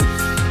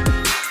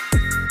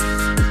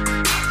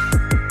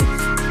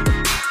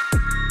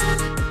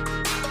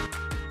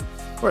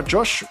All right,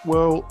 Josh.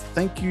 Well,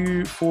 thank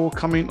you for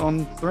coming on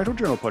the Rental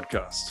Journal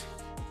podcast.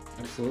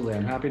 Absolutely.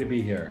 I'm happy to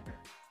be here.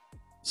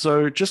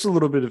 So, just a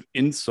little bit of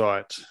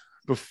insight.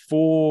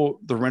 Before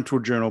the Rental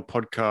Journal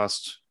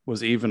podcast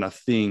was even a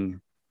thing,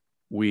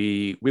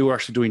 we were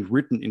actually doing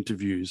written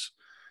interviews,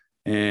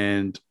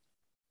 and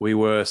we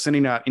were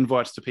sending out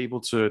invites to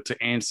people to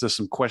answer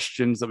some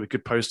questions that we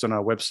could post on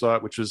our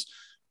website, which was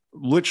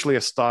literally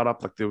a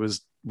startup.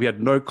 We had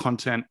no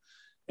content.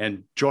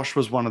 And Josh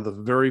was one of the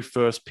very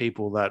first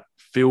people that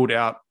filled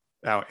out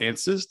our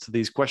answers to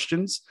these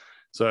questions.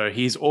 So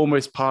he's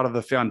almost part of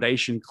the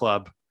foundation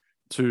club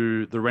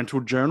to the Rental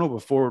Journal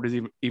before it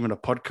was even a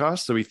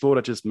podcast. So we thought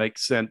it just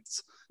makes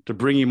sense to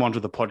bring him onto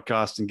the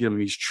podcast and give him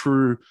his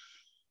true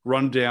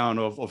rundown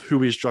of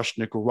who is Josh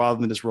Nickell,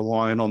 rather than just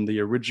relying on the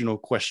original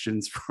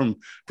questions from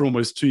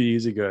almost 2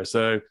 years ago.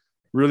 So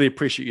really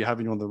appreciate you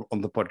having you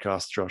on the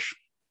podcast, Josh.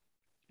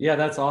 Yeah,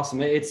 that's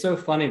awesome. It's so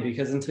funny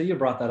because until you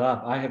brought that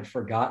up, I had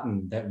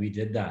forgotten that we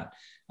did that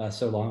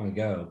so long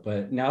ago.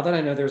 But now that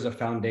I know there's a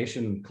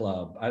foundation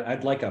club,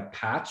 I'd like a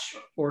patch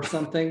or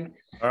something,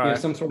 All right.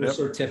 some sort of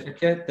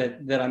certificate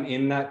that I'm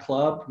in that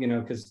club,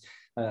 because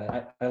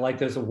I like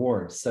those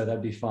awards, so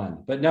that'd be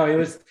fun. But no, it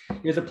was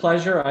a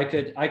pleasure.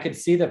 I could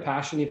see the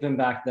passion even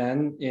back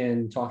then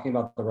in talking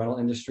about the rental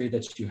industry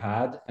that you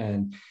had,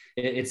 and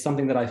it's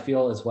something that I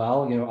feel as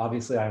well.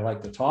 Obviously I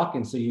like to talk,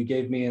 and so you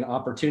gave me an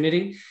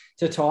opportunity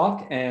to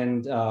talk,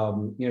 and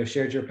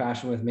shared your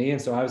passion with me,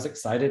 and so I was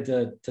excited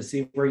to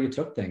see where you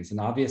took things. And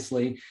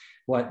obviously,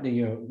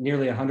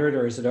 nearly 100,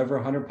 or is it over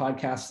 100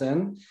 podcasts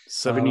in?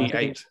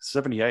 78.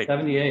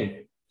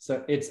 78.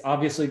 So it's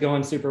obviously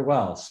going super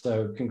well.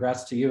 So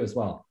congrats to you as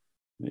well.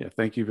 Yeah,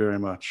 thank you very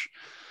much.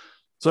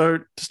 So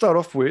to start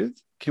off with,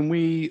 can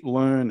we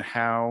learn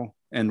how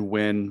and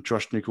when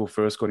Josh Nickell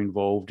first got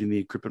involved in the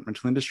equipment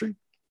rental industry?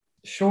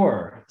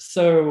 Sure.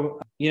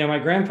 So, my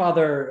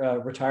grandfather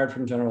retired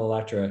from General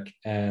Electric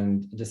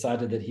and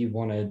decided that he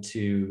wanted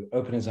to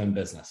open his own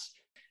business.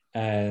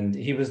 And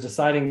he was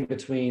deciding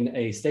between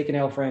a steak and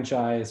ale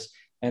franchise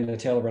and a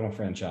Taylor rental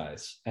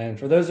franchise. And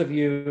for those of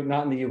you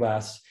not in the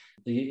US,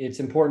 it's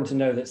important to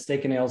know that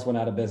steak and ales went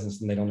out of business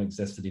and they don't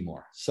exist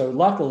anymore. So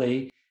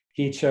luckily,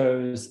 he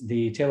chose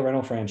the Taylor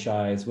rental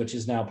franchise, which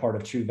is now part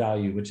of True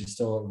Value, which is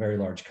still a very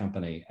large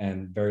company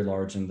and very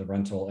large in the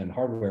rental and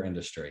hardware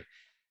industry.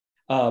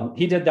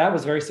 He did that,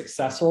 was very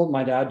successful.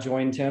 My dad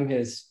joined him,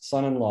 his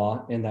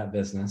son-in-law, in that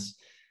business.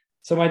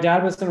 So my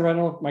dad was in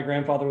rental. My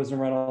grandfather was in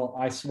rental.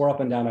 I swore up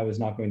and down I was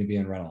not going to be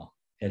in rental.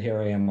 And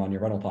here I am on your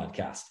rental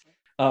podcast.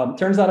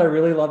 Turns out I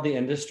really love the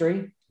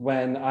industry.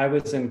 When I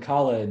was in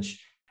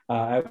college,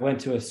 I went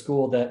to a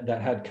school that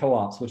had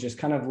co-ops, which is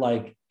kind of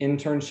like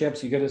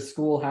internships. You go to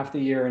school half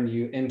the year and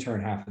you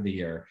intern half of the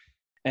year.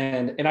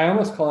 And I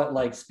almost call it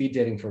like speed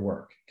dating for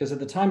work, because at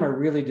the time I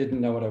really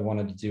didn't know what I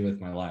wanted to do with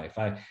my life.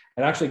 I'd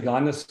actually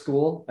gone to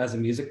school as a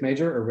music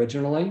major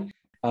originally.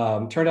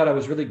 Turned out I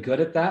was really good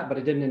at that, but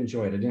I didn't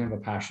enjoy it. I didn't have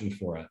a passion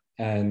for it,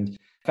 and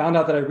found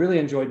out that I really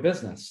enjoyed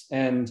business.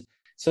 And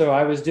so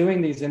I was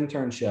doing these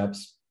internships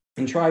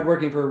and tried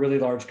working for a really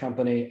large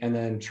company, and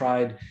then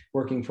tried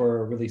working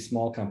for a really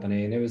small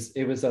company. And it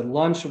was a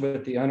lunch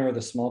with the owner of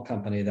the small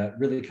company that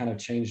really kind of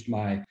changed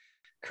my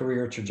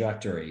career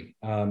trajectory,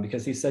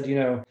 because he said,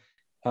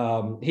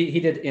 he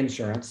did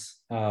insurance,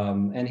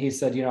 and he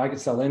said, I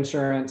could sell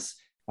insurance,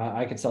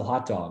 I could sell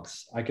hot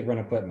dogs, I could run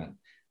equipment.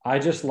 I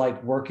just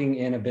like working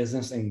in a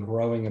business and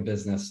growing a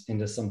business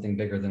into something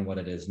bigger than what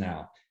it is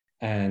now.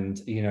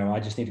 And, I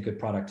just need a good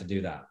product to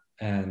do that.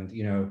 And,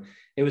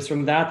 it was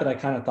from that I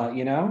kind of thought,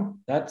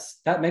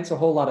 that makes a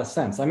whole lot of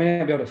sense. I may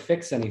not be able to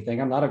fix anything.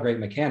 I'm not a great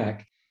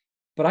mechanic,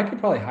 but I could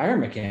probably hire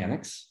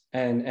mechanics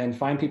and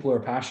find people who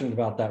are passionate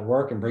about that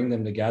work and bring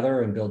them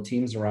together and build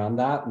teams around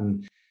that.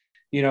 And,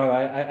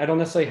 I don't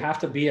necessarily have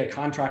to be a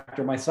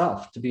contractor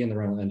myself to be in the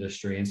rental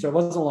industry. And so it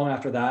wasn't long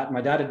after that.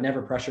 My dad had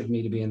never pressured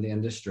me to be in the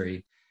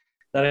industry,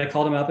 that I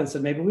called him up and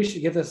said, maybe we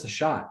should give this a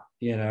shot,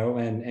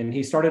 and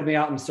he started me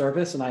out in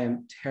service, and I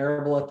am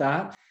terrible at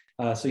that.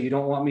 So you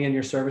don't want me in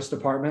your service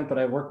department, but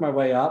I worked my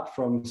way up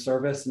from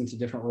service into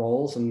different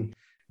roles, and,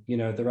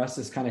 the rest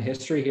is kind of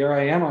history. Here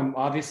I am. I'm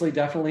obviously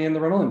definitely in the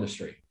rental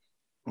industry.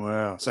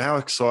 Wow. So how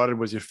excited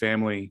was your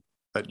family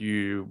that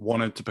you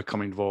wanted to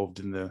become involved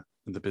in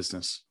the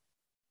business?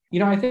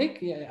 I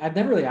think I've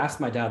never really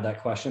asked my dad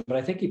that question, but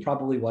I think he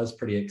probably was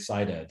pretty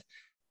excited.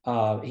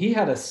 He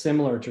had a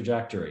similar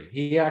trajectory.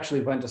 He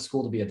actually went to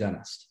school to be a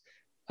dentist.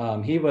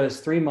 He was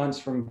 3 months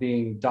from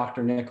being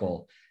Dr.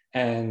 Nickell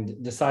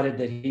and decided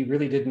that he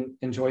really didn't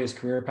enjoy his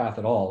career path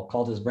at all,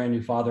 called his brand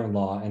new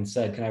father-in-law and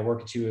said, can I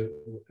work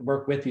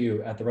with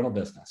you at the rental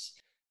business?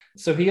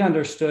 So he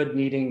understood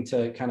needing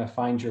to kind of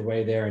find your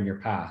way there in your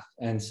path.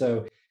 And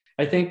so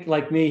I think,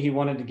 like me, he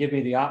wanted to give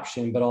me the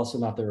option, but also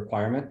not the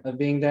requirement of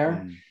being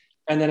there. Mm.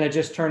 And then it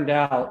just turned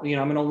out,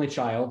 I'm an only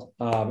child.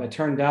 It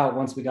turned out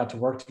once we got to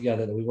work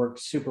together that we worked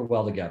super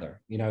well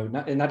together,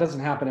 and that doesn't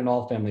happen in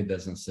all family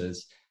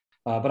businesses.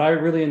 But I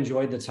really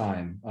enjoyed the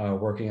time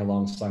working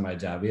alongside my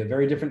dad. We have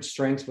very different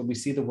strengths, but we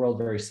see the world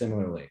very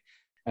similarly.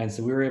 And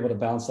so we were able to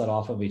bounce that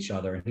off of each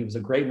other. And he was a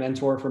great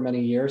mentor for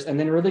many years, and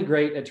then really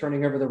great at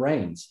turning over the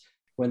reins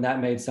when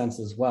that made sense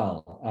as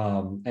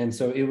well. And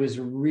so it was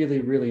a really,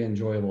 really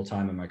enjoyable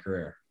time in my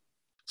career.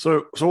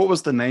 So what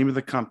was the name of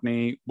the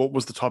company? What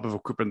was the type of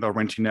equipment they were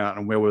renting out,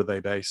 and where were they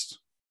based?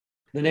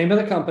 The name of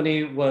the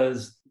company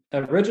was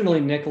originally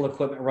Nickell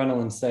Equipment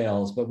Rental and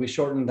Sales, but we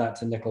shortened that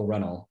to Nickell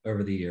Rental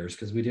over the years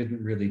because we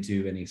didn't really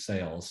do any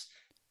sales.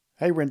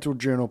 Hey, Rental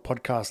Journal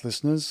podcast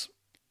listeners.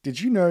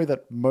 Did you know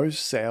that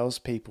most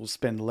salespeople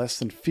spend less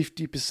than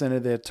 50%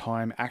 of their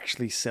time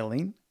actually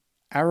selling?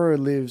 Arrow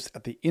lives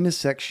at the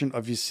intersection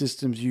of your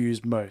systems you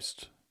use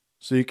most,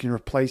 so you can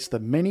replace the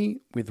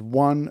many with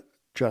one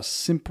just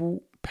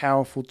simple,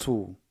 powerful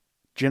tool.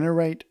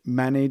 Generate,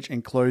 manage,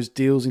 and close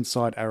deals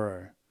inside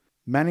Arrow.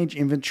 Manage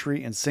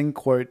inventory and send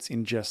quotes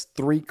in just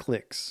 3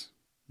 clicks.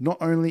 Not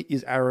only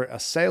is Arrow a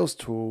sales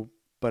tool,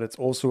 but it's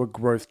also a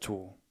growth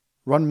tool.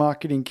 Run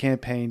marketing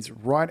campaigns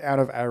right out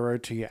of Arrow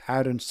to your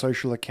ad and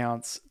social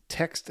accounts,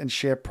 text and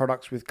share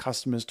products with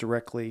customers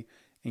directly,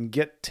 and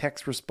get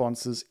text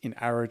responses in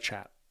Arrow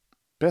Chat.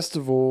 Best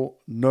of all,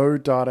 no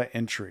data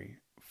entry.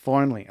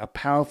 Finally, a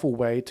powerful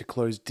way to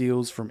close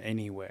deals from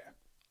anywhere.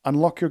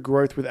 Unlock your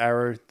growth with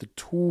Arrow, the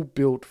tool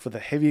built for the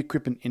heavy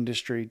equipment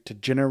industry to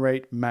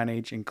generate,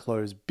 manage, and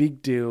close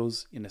big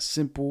deals in a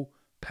simple,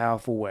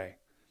 powerful way.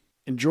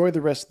 Enjoy the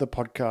rest of the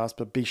podcast,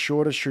 but be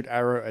sure to shoot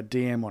Arrow a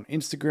DM on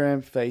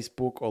Instagram,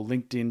 Facebook, or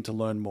LinkedIn to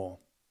learn more.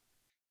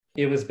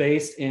 It was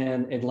based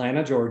in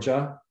Atlanta,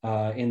 Georgia,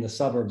 in the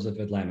suburbs of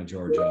Atlanta,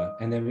 Georgia.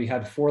 And then we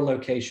had 4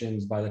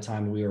 locations by the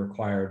time we were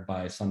acquired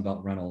by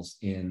Sunbelt Rentals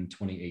in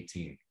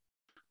 2018.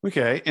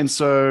 Okay. And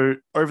so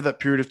over that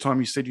period of time,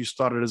 you said you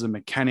started as a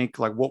mechanic.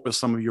 Like, what were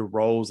some of your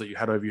roles that you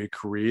had over your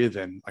career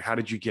then? Like, how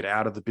did you get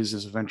out of the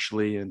business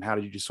eventually? And how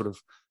did you just sort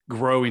of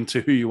grow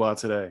into who you are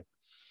today?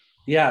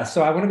 Yeah,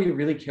 so I want to be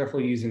really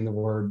careful using the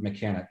word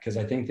mechanic because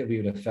I think that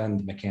we would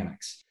offend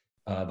mechanics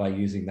by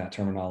using that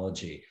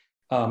terminology.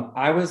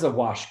 I was a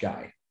wash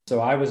guy.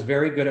 So I was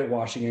very good at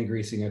washing and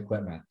greasing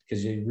equipment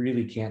because you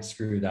really can't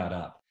screw that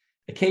up.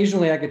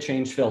 Occasionally I could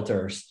change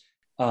filters,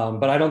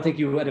 but I don't think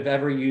you would have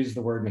ever used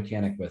the word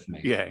mechanic with me.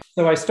 Yeah.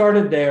 So I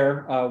started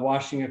there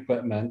washing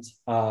equipment,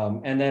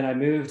 and then I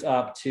moved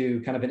up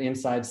to kind of an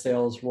inside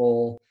sales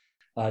role,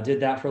 did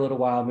that for a little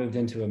while, moved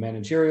into a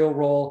managerial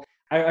role.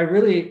 I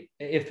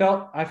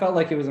felt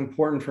like it was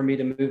important for me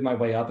to move my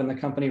way up in the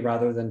company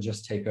rather than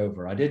just take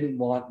over. I didn't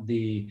want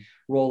the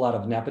role out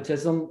of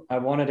nepotism. I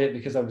wanted it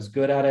because I was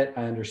good at it,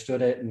 I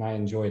understood it, and I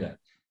enjoyed it.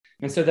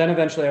 And so then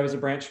eventually I was a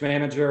branch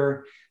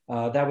manager.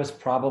 That was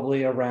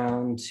probably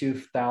around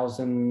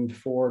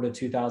 2004 to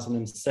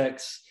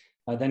 2006.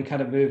 I then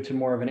kind of moved to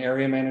more of an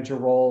area manager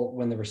role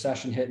when the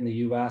recession hit in the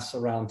US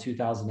around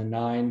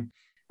 2009.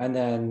 And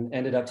then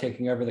ended up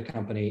taking over the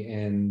company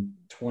in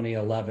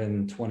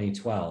 2011,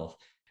 2012.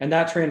 And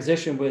that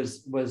transition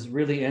was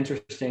really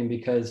interesting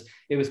because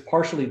it was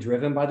partially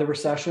driven by the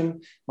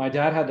recession. My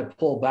dad had to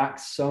pull back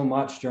so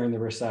much during the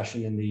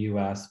recession in the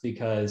US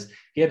because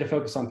he had to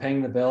focus on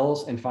paying the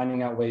bills and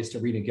finding out ways to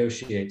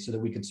renegotiate so that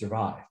we could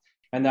survive.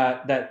 And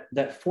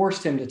that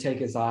forced him to take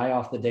his eye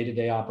off the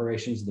day-to-day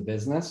operations of the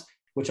business,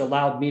 which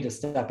allowed me to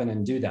step in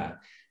and do that.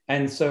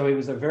 And so it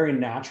was a very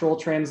natural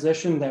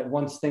transition that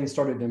once things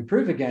started to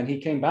improve again, he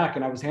came back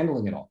and I was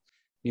handling it all,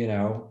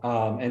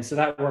 and so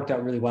that worked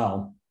out really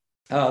well.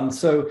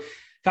 So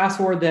fast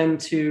forward then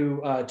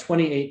to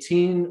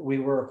 2018, we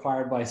were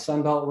acquired by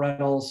Sunbelt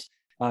Rentals,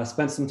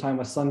 spent some time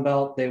with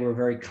Sunbelt. They were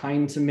very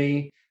kind to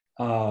me,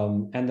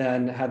 and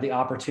then had the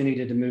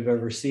opportunity to move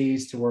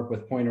overseas to work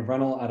with Point of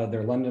Rental out of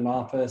their London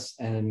office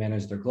and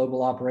manage their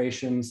global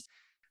operations.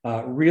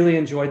 Really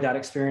enjoyed that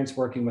experience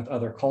working with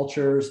other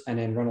cultures and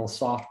in rental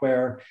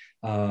software,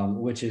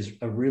 which is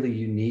a really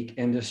unique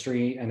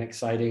industry and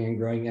exciting and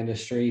growing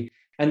industry.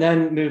 And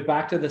then moved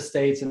back to the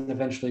States and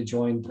eventually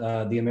joined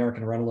the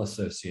American Rental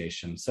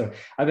Association. So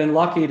I've been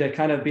lucky to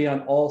kind of be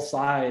on all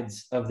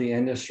sides of the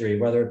industry,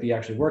 whether it be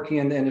actually working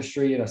in the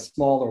industry at a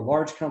small or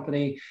large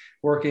company,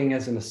 working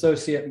as an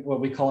associate,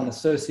 what we call an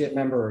associate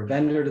member or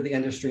vendor to the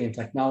industry and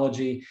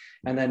technology,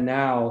 and then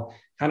now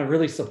kind of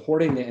really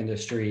supporting the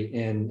industry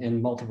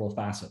in multiple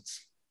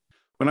facets.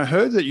 When I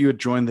heard that you had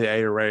joined the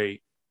ARA,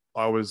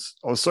 I was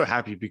so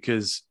happy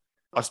because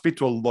I speak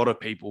to a lot of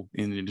people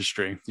in the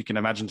industry. You can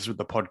imagine just with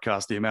the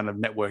podcast, the amount of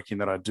networking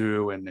that I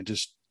do and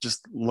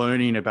just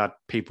learning about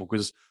people,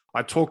 because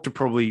I talk to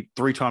probably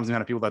 3 times the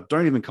amount of people that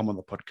don't even come on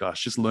the podcast,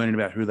 just learning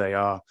about who they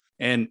are.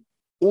 And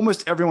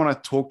almost everyone I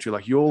talk to,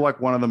 like, you're like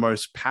one of the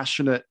most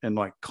passionate and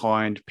like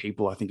kind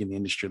people, I think, in the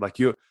industry. Like,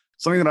 you're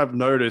something that I've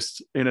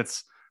noticed, and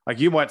it's like,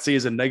 you might see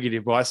as a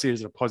negative, but I see it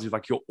as a positive.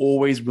 Like, you're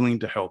always willing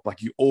to help.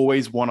 Like, you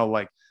always want to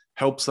like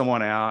help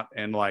someone out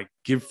and like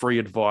give free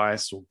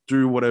advice or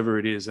do whatever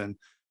it is. And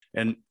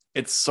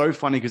it's so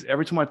funny because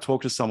every time I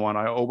talk to someone,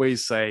 I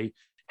always say,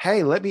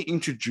 hey, let me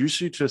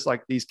introduce you to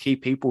like these key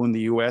people in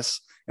the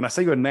US. And I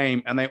say your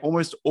name and they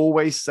almost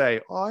always say,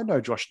 oh, I know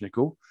Josh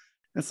Nickell.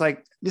 And it's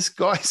like, this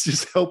guy's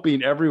just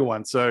helping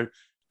everyone. So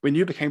when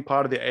you became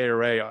part of the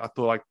ARA, I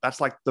thought like that's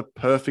like the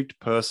perfect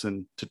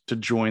person to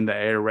join the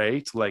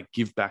ARA to like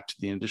give back to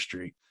the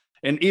industry.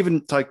 And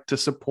even like to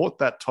support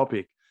that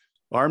topic.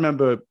 I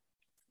remember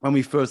when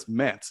we first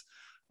met,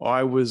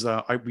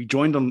 we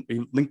joined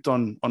we linked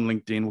on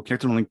LinkedIn, we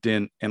connected on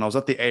LinkedIn, and I was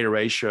at the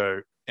ARA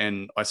show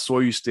and I saw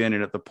you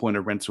standing at the point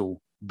of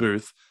rental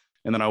booth.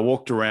 And then I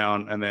walked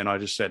around and then I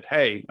just said,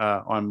 hey,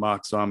 I'm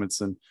Mark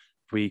Simonson.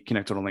 We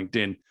connected on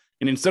LinkedIn.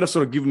 And instead of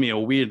sort of giving me a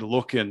weird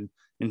look and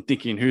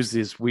thinking, who's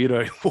this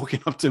weirdo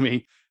walking up to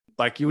me?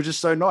 Like, you were just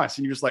so nice.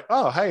 And you're just like,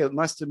 oh, hey,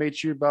 nice to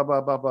meet you, blah,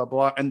 blah, blah, blah,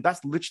 blah. And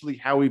that's literally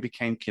how we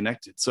became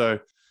connected. So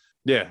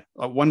yeah,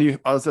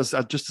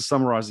 just to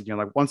summarize again,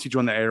 like once you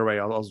joined the ARA,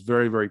 I was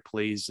very, very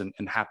pleased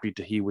and happy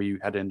to hear where you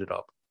had ended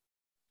up.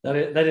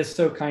 That is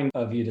so kind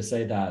of you to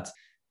say that.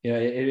 You know,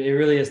 it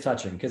really is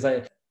touching because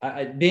I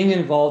being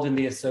involved in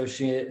the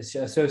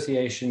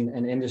association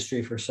and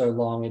industry for so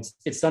long,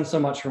 it's done so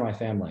much for my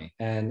family,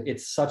 and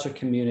it's such a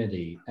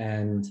community.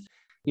 And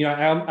you know,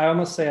 I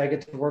almost say I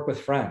get to work with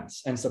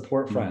friends and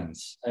support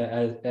friends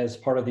as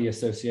part of the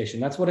association.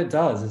 That's what it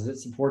does, is it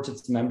supports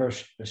its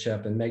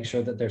membership and makes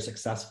sure that they're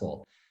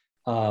successful.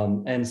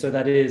 And so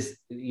that is,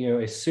 you know,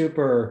 a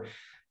super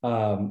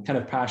kind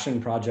of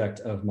passion project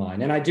of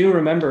mine. And I do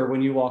remember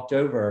when you walked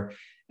over,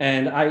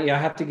 and I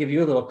have to give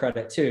you a little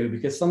credit too,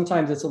 because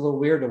sometimes it's a little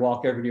weird to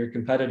walk over to your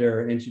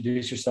competitor and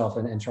introduce yourself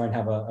and try and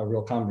have a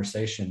real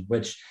conversation,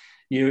 which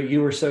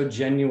you were so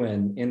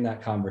genuine in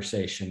that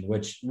conversation,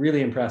 which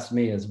really impressed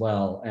me as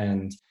well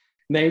and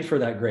made for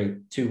that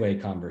great two-way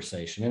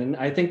conversation. And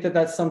I think that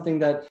that's something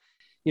that,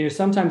 you know,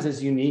 sometimes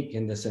is unique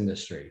in this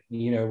industry.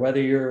 You know,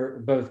 whether you're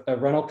both a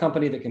rental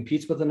company that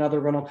competes with another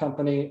rental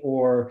company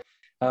or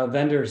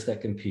vendors that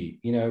compete,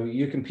 you know,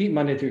 you compete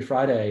Monday through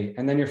Friday,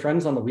 and then you're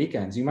friends on the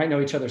weekends. You might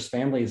know each other's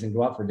families and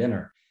go out for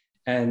dinner.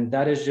 And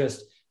that is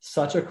just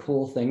such a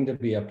cool thing to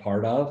be a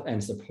part of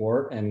and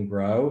support and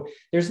grow.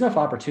 There's enough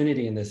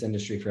opportunity in this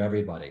industry for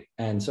everybody.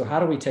 And so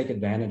how do we take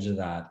advantage of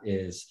that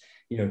is,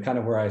 you know, kind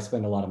of where I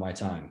spend a lot of my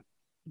time.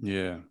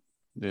 Yeah,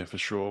 for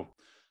sure.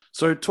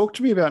 So talk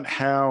to me about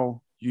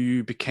how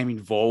you became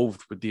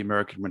involved with the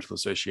American Rental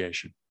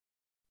Association.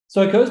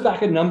 So it goes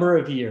back a number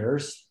of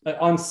years.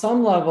 On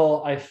some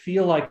level, I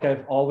feel like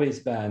I've always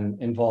been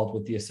involved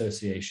with the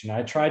association.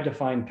 I tried to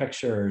find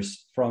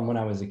pictures from when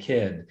I was a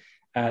kid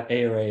at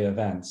ARA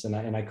events, and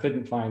I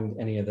couldn't find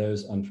any of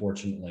those,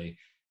 unfortunately.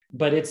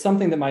 But it's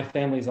something that my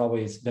family's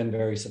always been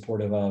very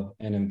supportive of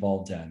and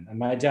involved in. And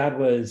my dad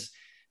was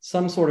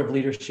some sort of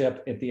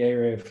leadership at the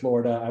ARA of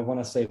Florida. I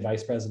want to say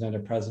vice president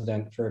or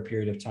president for a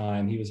period of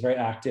time. He was very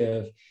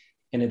active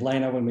in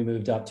Atlanta when we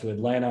moved up to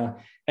Atlanta.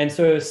 And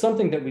so it was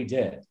something that we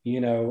did.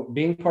 You know,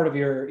 being part of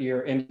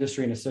your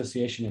industry and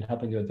association and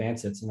helping to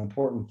advance it's an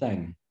important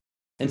thing.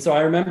 And so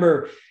I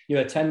remember, you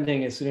know,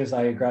 attending as soon as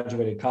I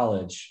graduated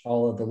college,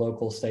 all of the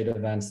local state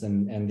events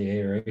and the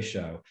ARA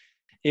show.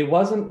 It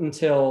wasn't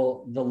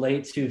until the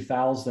late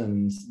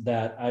 2000s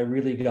that I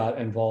really got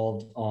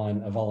involved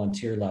on a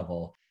volunteer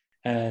level.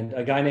 And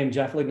a guy named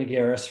Jeff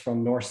Lignagaris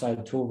from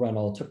Northside Tool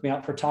Rental took me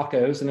out for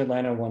tacos in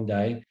Atlanta one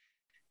day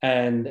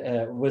and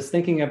was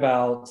thinking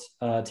about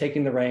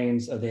taking the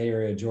reins of the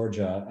area of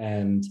Georgia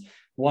and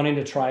wanting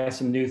to try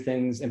some new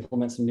things,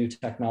 implement some new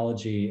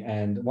technology,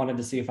 and wanted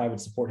to see if I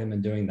would support him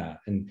in doing that.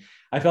 And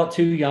I felt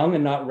too young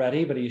and not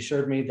ready, but he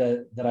assured me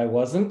that I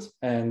wasn't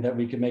and that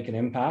we could make an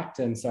impact.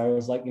 And so I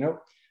was like, you know,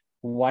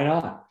 why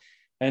not?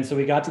 And so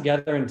we got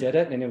together and did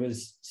it, and it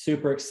was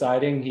super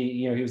exciting.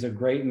 He was a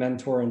great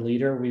mentor and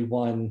leader. We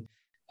won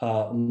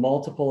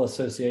multiple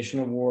association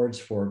awards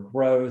for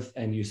growth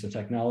and use of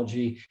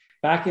technology.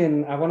 Back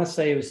in, I want to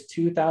say it was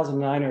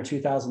 2009 or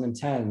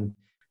 2010,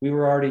 we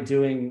were already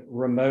doing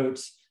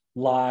remote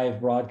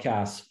live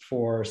broadcasts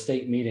for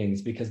state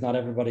meetings because not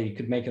everybody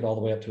could make it all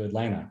the way up to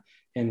Atlanta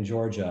in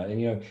Georgia. And,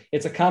 you know,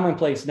 it's a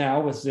commonplace now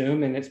with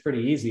Zoom and it's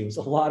pretty easy. It was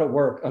a lot of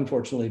work,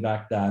 unfortunately,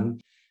 back then.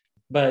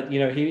 But, you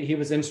know, he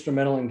was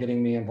instrumental in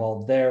getting me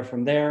involved there.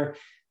 From there,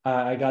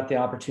 I got the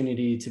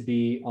opportunity to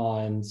be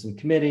on some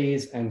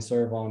committees and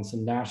serve on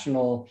some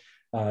national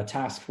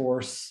task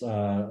force,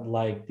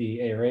 like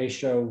the ARA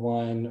show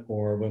one,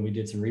 or when we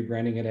did some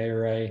rebranding at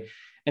ARA.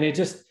 And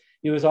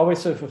it was always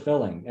so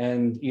fulfilling.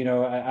 And, you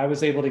know, I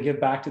was able to give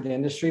back to the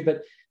industry,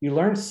 but you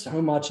learn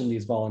so much in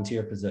these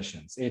volunteer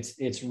positions.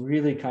 It's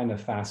really kind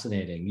of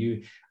fascinating.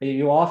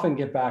 You often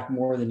get back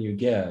more than you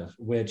give,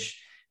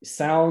 which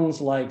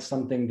sounds like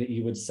something that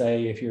you would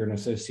say if you're an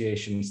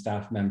association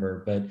staff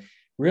member, but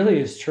really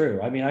is true.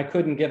 I mean, I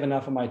couldn't give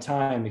enough of my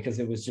time because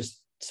it was just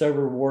so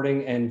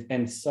rewarding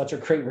and such a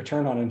great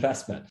return on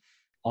investment,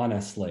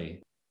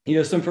 honestly. You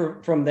know, so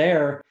from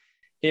there,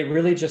 it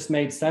really just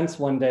made sense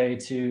one day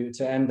to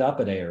end up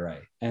at ARA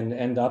and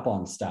end up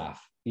on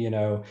staff. You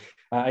know,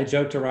 I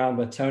joked around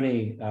with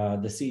Tony,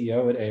 the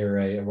CEO at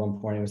ARA at one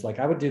point. It was like,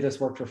 I would do this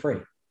work for free.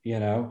 You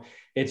know,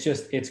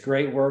 it's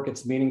great work.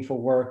 It's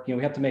meaningful work. You know,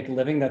 we have to make a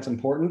living. That's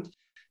important,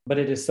 but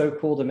it is so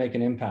cool to make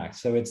an impact.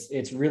 So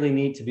it's really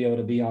neat to be able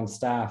to be on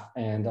staff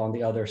and on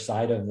the other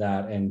side of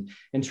that and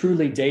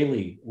truly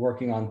daily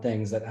working on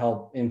things that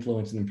help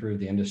influence and improve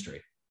the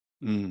industry.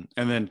 And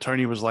then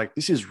Tony was like,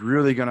 this is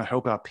really going to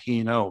help our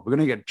P&L. We're going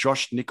to get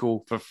Josh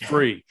Nickell for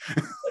free.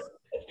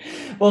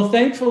 Well,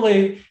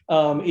 thankfully,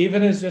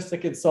 even as just a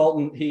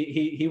consultant,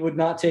 he would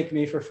not take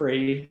me for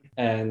free,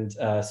 and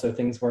so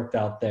things worked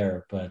out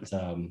there. But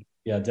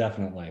yeah,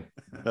 definitely.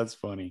 That's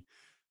funny.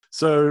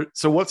 So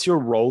what's your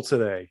role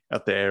today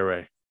at the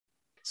ARA?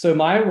 So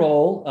my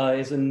role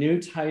is a new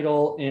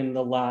title in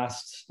the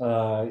last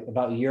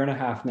about a year and a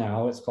half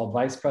now. It's called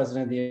Vice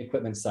President of the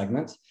Equipment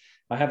Segment.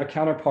 I have a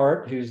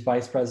counterpart who's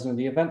Vice President of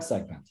the Event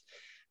Segment.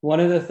 One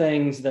of the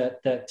things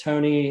that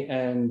Tony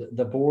and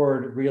the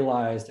board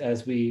realized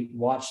as we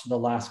watched the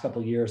last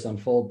couple of years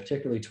unfold,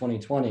 particularly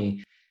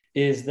 2020,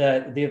 is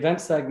that the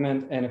event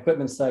segment and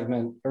equipment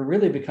segment are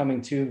really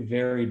becoming two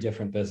very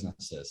different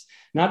businesses.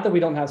 Not that we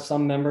don't have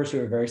some members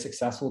who are very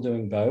successful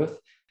doing both,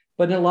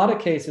 but in a lot of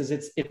cases,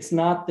 it's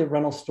not the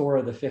rental store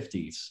of the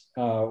 50s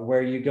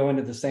where you go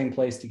into the same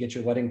place to get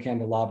your wedding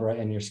candelabra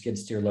and your skid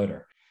steer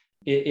loader.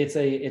 It's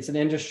an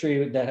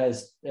industry that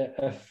has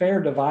a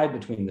fair divide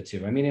between the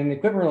two. I mean, in the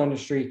equipment rental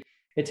industry,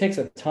 it takes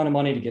a ton of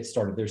money to get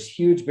started. There's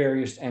huge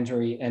barriers to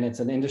entry, and it's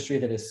an industry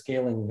that is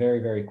scaling very,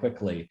 very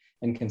quickly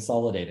and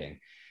consolidating.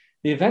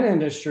 The event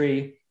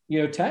industry,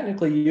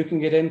 technically you can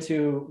get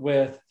into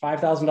with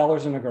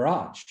 $5,000 in a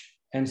garage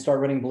and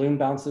start running balloon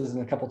bounces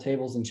and a couple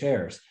tables and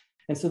chairs.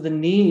 And so the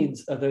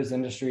needs of those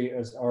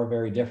industries are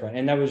very different.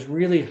 And that was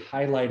really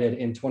highlighted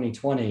in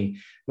 2020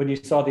 when you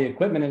saw the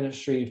equipment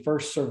industry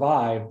first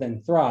survive,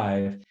 then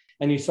thrive.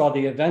 And you saw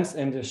the events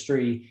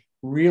industry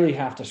really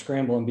have to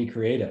scramble and be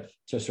creative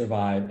to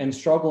survive and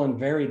struggle in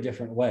very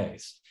different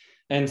ways.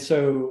 And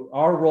so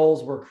our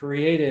roles were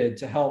created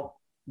to help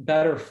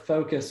better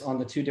focus on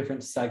the two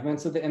different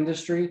segments of the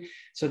industry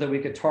so that we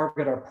could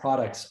target our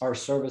products, our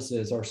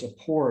services, our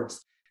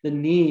supports, the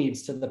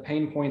needs to the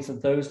pain points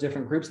of those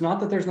different groups.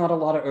 Not that there's not a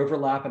lot of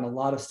overlap and a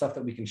lot of stuff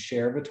that we can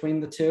share between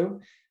the two,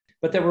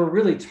 but that we're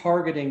really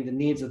targeting the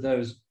needs of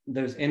those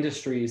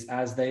industries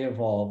as they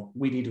evolve.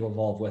 We need to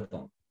evolve with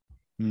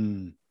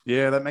them.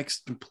 Yeah, that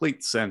makes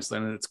complete sense.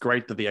 And it's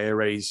great that the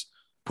ARA is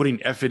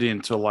putting effort in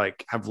to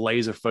have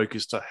laser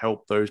focus to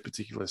help those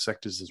particular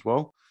sectors as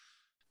well.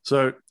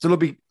 So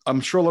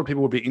I'm sure a lot of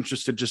people would be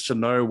interested just to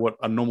know what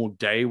a normal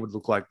day would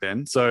look like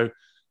then. So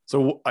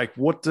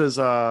what does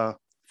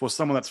for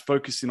someone that's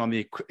focusing on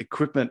the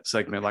equipment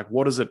segment,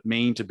 what does it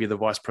mean to be the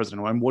vice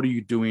president? And what are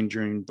you doing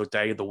during the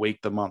day, the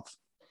week, the month?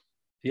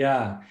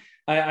 Yeah,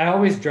 I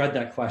always dread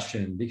that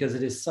question because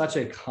it is such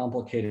a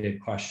complicated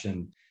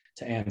question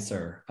to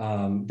answer.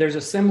 There's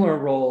a similar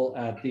role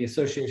at the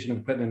Association of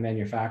Equipment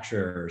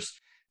Manufacturers,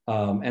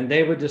 and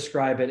they would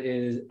describe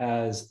it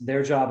as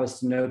their job is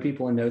to know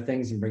people and know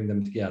things and bring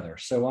them together.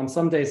 So on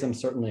some days, I'm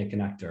certainly a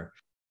connector,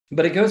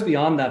 but it goes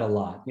beyond that a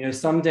lot.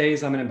 Some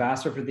days I'm an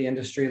ambassador for the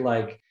industry,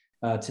 like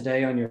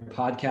today on your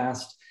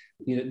podcast.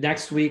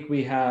 Next week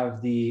we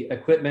have the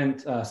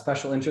equipment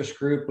special interest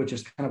group, which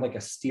is kind of like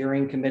a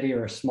steering committee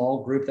or a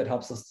small group that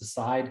helps us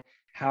decide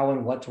how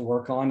and what to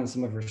work on and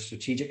some of our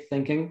strategic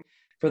thinking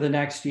for the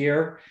next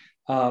year.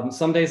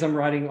 Some days I'm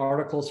writing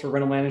articles for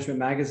Rental Management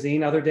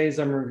Magazine. Other days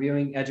I'm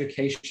reviewing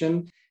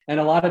education. And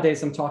a lot of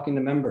days I'm talking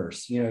to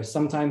members.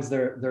 Sometimes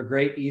they're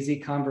great, easy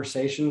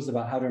conversations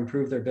about how to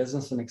improve their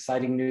business and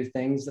exciting new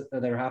things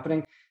that are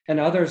happening. And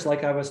others,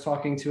 like I was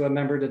talking to a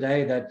member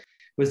today that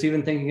was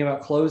even thinking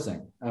about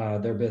closing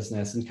their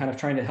business and kind of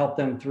trying to help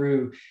them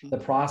through the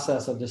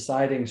process of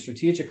deciding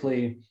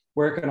strategically,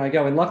 where can I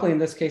go? And luckily in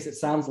this case, it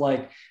sounds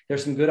like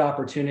there's some good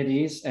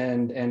opportunities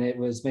and it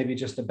was maybe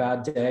just a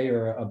bad day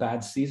or a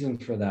bad season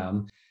for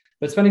them.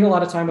 But spending a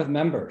lot of time with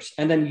members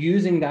and then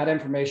using that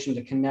information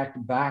to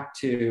connect back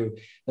to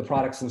the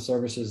products and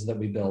services that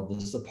we build,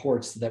 the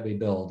supports that we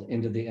build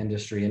into the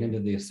industry and into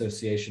the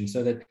association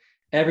so that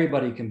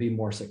everybody can be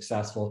more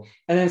successful.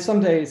 And then some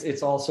days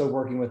it's also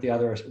working with the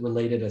other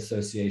related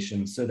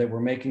associations so that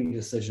we're making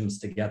decisions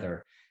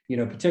together.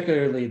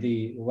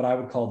 Particularly what I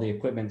would call the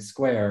equipment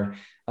square,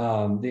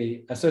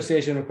 the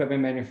Association of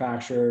Equipment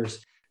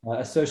Manufacturers,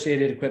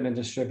 Associated Equipment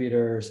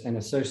Distributors, and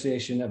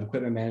Association of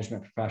Equipment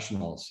Management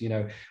Professionals.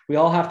 We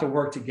all have to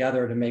work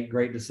together to make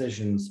great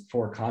decisions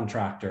for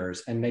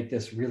contractors and make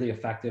this really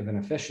effective and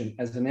efficient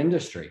as an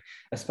industry,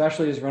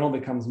 especially as rental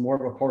becomes more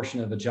of a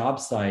portion of a job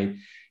site.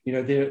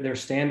 There are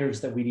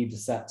standards that we need to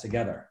set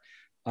together.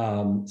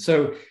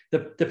 So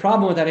the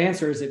problem with that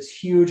answer is it's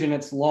huge and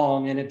it's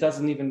long and it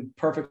doesn't even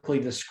perfectly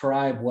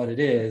describe what it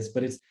is,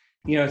 but it's,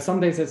 some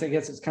days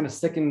it's kind of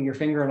sticking your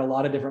finger in a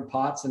lot of different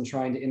pots and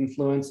trying to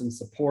influence and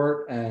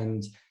support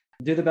and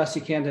do the best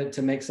you can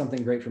to make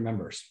something great for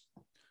members.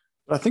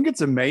 I think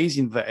it's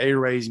amazing that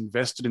ARA is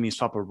invested in these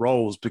type of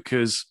roles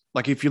because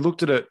if you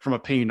looked at it from a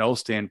P&L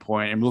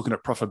standpoint and looking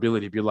at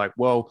profitability, you'd be like,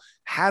 well,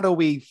 how do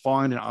we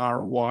find an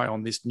ROI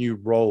on this new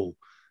role?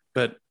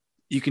 But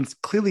you can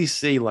clearly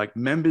see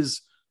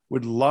members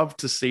would love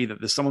to see that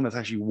there's someone that's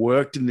actually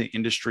worked in the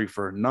industry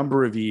for a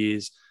number of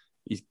years,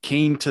 is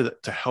keen to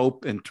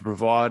help and to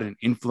provide and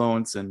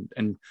influence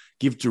and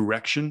give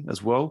direction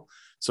as well.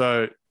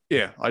 So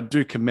yeah, I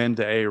do commend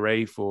the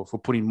ARA for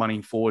putting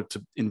money forward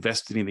to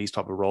investing in these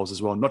type of roles as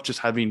well, not just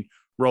having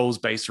roles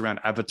based around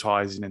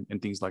advertising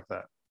and things like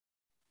that.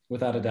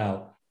 Without a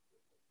doubt.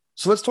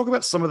 So let's talk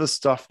about some of the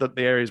stuff that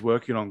the area is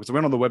working on, because I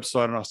went on the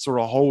website and I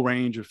saw a whole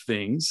range of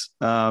things.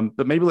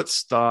 But maybe let's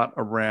start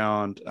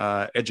around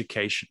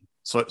education.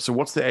 So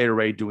what's the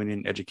ARA doing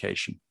in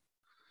education?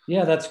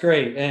 Yeah, that's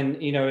great. And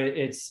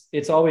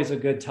it's always a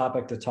good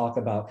topic to talk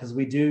about because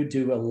we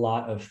do a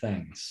lot of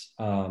things.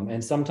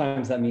 And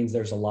sometimes that means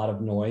there's a lot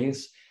of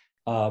noise,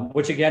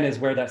 which again is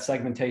where that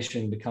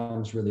segmentation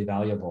becomes really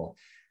valuable.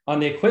 On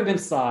the equipment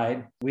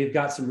side, we've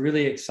got some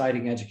really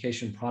exciting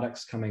education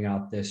products coming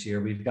out this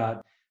year. We've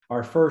got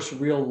our first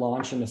real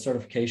launch into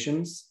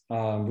certifications.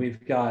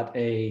 We've got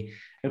an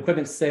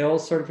equipment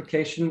sales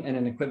certification and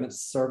an equipment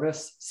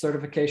service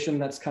certification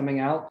that's coming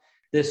out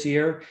this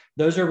year.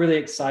 Those are really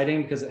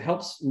exciting because it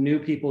helps new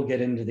people get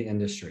into the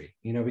industry.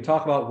 We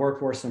talk about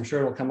workforce, I'm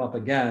sure it'll come up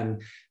again,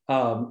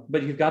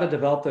 but you've got to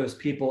develop those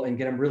people and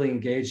get them really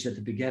engaged at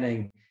the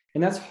beginning.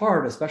 And that's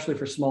hard, especially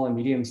for small and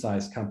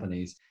medium-sized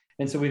companies.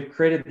 And so we've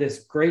created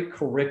this great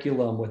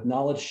curriculum with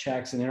knowledge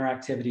checks and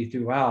interactivity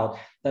throughout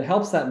that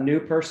helps that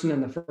new person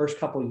in the first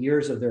couple of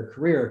years of their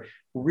career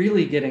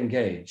really get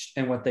engaged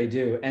in what they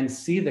do and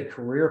see the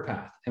career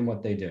path in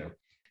what they do.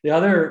 The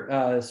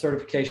other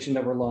certification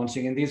that we're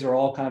launching, and these are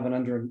all kind of an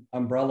under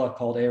umbrella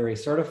called ARA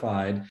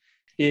Certified,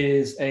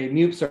 is a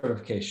MUPE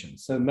certification.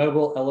 So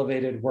Mobile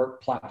Elevated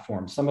Work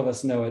Platform. Some of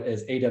us know it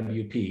as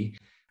AWP,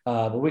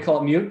 but we call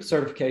it MUPE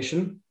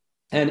certification.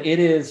 And it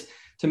is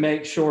to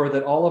make sure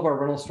that all of our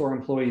rental store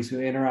employees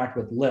who interact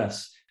with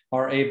lifts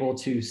are able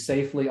to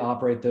safely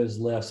operate those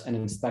lifts and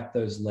inspect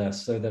those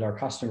lifts so that our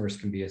customers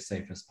can be as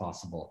safe as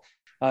possible.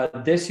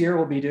 This year,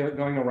 we'll be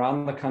going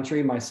around the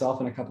country, myself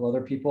and a couple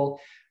other people,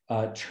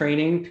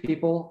 training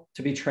people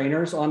to be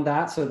trainers on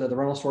that so that the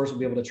rental stores will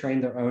be able to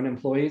train their own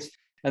employees.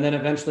 And then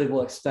eventually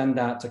we'll extend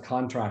that to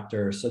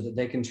contractors so that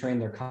they can train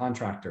their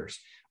contractors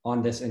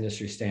on this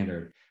industry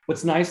standard.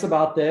 What's nice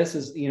about this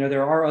is,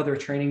 there are other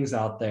trainings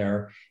out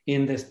there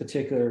in this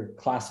particular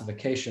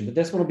classification, but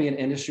this one will be an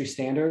industry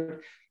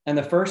standard. And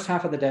the first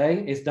half of the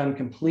day is done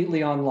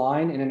completely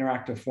online in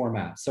interactive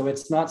format. So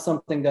it's not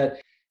something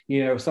that,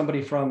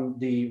 somebody from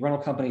the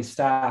rental company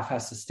staff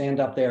has to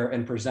stand up there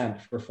and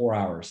present for 4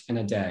 hours in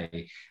a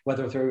day,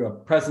 whether through a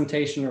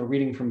presentation or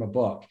reading from a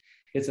book.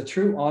 It's a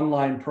true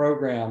online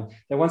program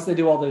that once they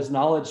do all those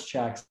knowledge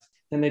checks,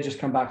 then they just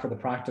come back for the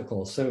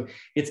practicals. So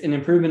it's an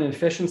improvement in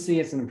efficiency,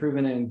 it's an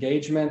improvement in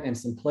engagement and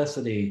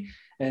simplicity,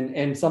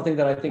 and something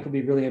that I think will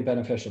be really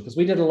beneficial. Because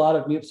we did a lot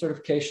of MUPE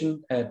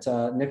certification at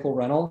Nickell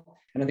Rental,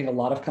 and I think a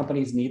lot of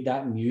companies need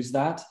that and use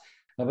that.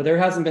 But there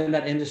hasn't been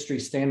that industry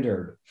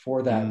standard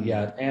for that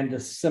yet, and the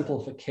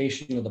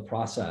simplification of the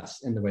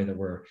process in the way that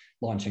we're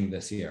launching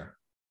this year.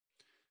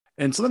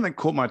 And something that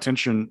caught my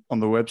attention on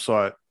the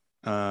website,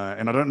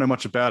 and I don't know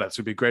much about it, so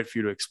it'd be great for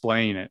you to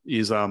explain it,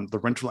 is the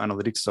rental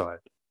analytics side.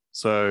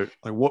 So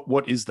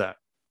what is that?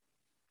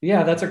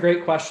 Yeah, that's a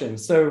great question.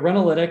 So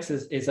Rentalytics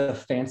is a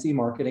fancy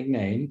marketing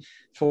name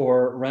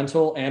for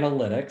rental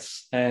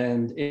analytics,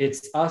 and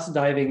it's us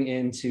diving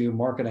into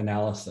market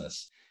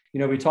analysis.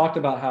 We talked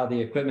about how the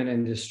equipment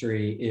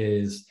industry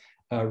is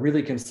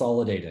really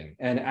consolidating.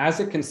 And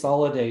as it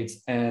consolidates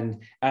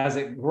and as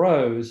it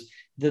grows,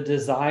 the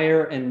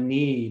desire and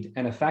need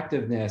and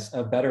effectiveness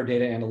of better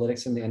data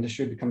analytics in the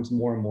industry becomes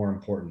more and more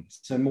important.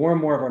 So more and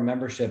more of our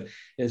membership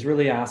is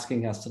really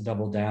asking us to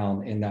double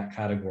down in that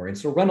category. And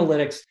so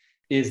Rentalytics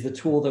is the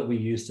tool that we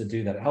use to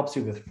do that. It helps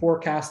you with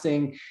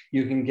forecasting.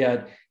 You can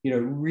get,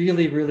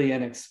 really, really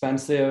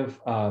inexpensive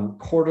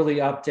quarterly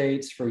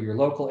updates for your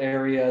local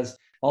areas,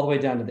 all the way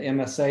down to the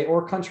MSA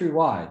or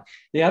countrywide.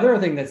 The other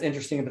thing that's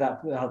interesting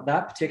about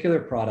that particular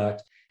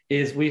product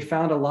is we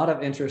found a lot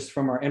of interest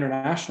from our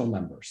international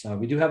members.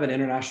 We do have an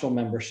international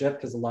membership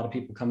because a lot of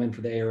people come in for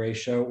the ARA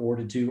show or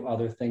to do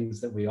other things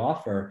that we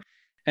offer.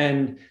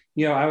 And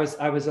I was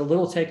a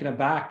little taken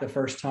aback the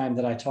first time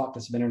that I talked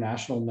to some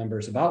international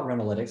members about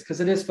Rentalytics,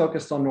 because it is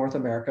focused on North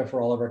America for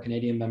all of our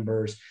Canadian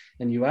members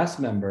and US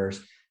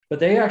members, but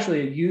they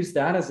actually use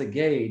that as a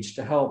gauge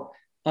to help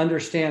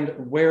understand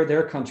where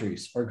their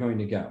countries are going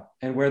to go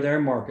and where their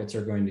markets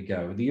are going to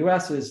go. The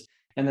US is,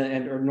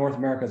 or North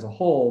America as a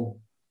whole,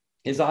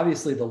 is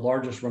obviously the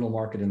largest rental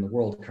market in the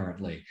world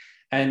currently.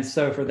 And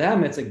so for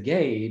them, it's a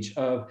gauge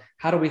of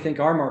how do we think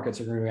our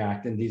markets are going to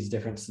react in these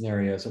different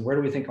scenarios, and where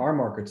do we think our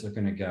markets are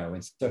going to go?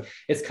 And so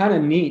it's kind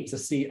of neat to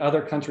see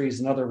other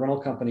countries and other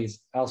rental companies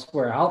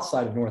elsewhere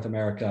outside of North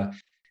America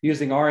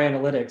using our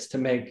analytics to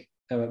make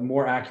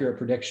more accurate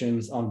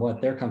predictions on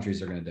what their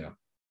countries are going to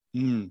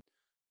do.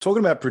 Talking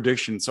about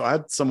predictions, so I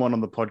had someone on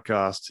the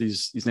podcast.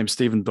 His name's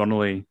Stephen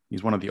Donnelly.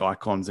 He's one of the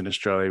icons in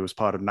Australia. He was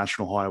part of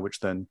National Hire,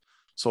 which then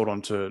sold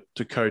on to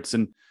Coates.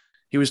 And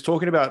he was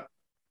talking about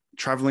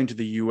traveling to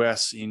the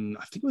US in,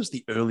 I think it was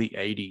the early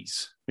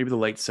 80s, maybe the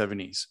late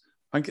 70s,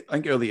 I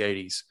think early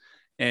 80s.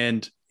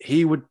 And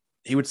he would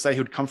say he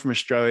would come from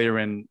Australia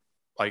and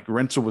like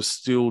rental was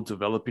still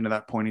developing at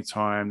that point in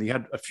time. He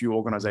had a few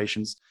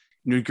organizations.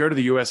 And you'd go to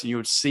the US and you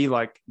would see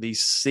like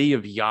these sea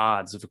of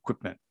yards of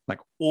equipment, like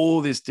all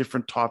these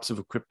different types of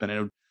equipment.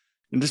 And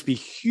and just be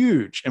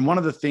huge. And one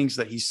of the things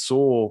that he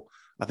saw,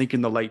 I think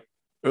in the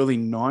early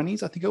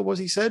 90s, I think it was,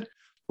 he said,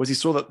 was he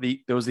saw that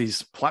there was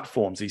these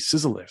platforms, these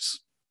scissor lifts,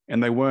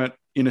 and they weren't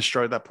in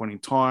Australia at that point in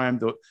time.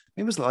 Maybe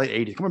it was the late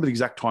 80s. I can't remember the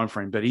exact time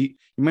frame, but he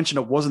mentioned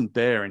it wasn't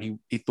there. And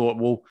he thought,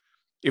 well,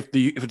 if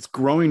it's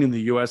growing in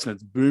the US and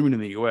it's booming in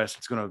the US,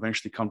 it's going to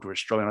eventually come to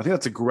Australia. And I think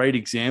that's a great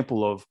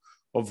example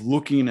of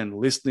looking and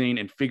listening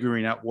and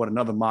figuring out what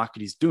another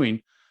market is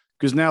doing.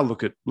 Because now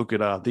look at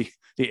the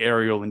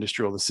aerial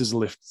industry, or the scissor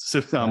lifts,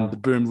 the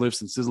boom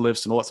lifts and scissor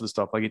lifts and all that sort of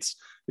stuff. Like it's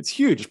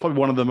huge. It's probably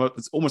one of the most.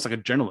 It's almost like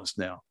a generalist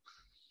now.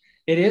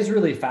 It is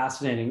really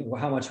fascinating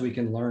how much we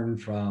can learn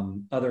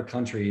from other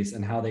countries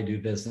and how they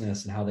do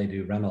business and how they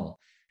do rental.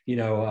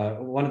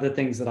 One of the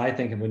things that I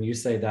think of when you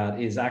say that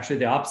is actually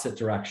the opposite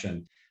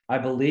direction. I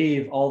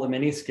believe all the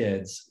mini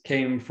skids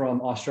came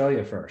from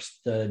Australia first.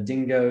 The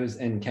dingoes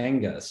and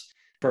kangas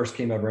first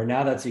came over. And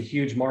now that's a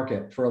huge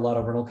market for a lot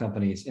of rental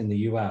companies in the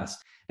US.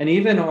 And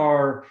even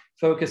our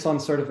focus on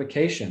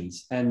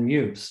certifications and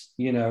MUPs,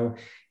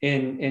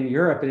 in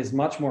Europe, it is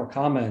much more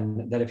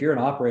common that if you're an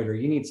operator,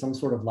 you need some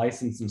sort of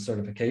license and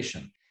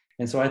certification.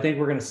 And so I think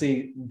we're going to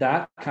see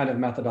that kind of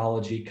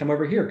methodology come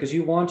over here, because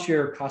you want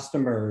your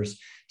customers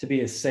to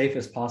be as safe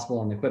as possible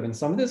on the equipment.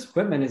 Some of this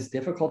equipment is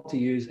difficult to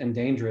use and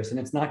dangerous, and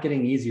it's not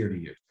getting easier to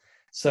use.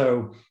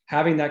 So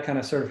having that kind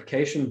of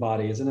certification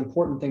body is an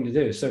important thing to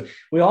do. So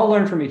we all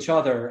learn from each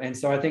other. And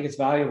so I think it's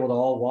valuable to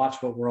all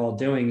watch what we're all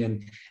doing,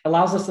 and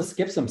allows us to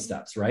skip some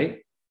steps, right?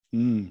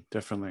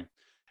 Definitely.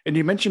 And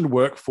you mentioned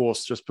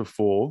workforce just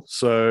before.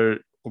 So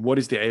what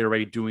is the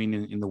ARA doing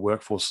in the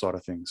workforce side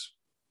of things?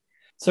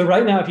 So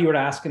right now, if you were to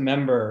ask a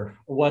member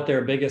what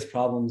their biggest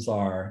problems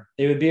are,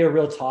 it would be a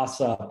real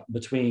toss-up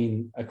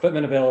between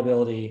equipment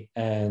availability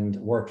and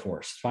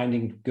workforce,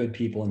 finding good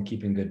people and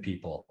keeping good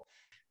people.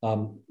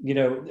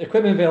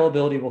 Equipment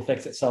availability will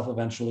fix itself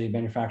eventually.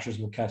 Manufacturers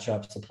will catch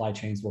up, supply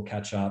chains will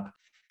catch up.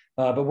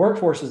 But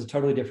workforce is a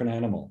totally different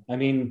animal. I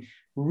mean,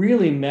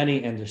 really many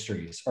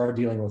industries are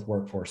dealing with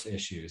workforce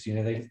issues.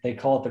 They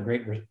call it the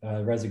great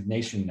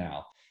resignation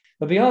now.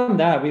 But beyond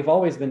that, we've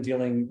always been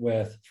dealing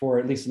with, for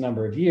at least a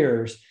number of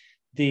years,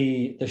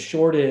 the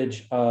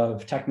shortage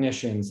of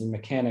technicians and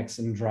mechanics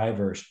and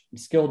drivers,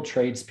 skilled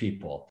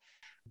tradespeople.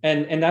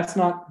 And that's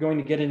not going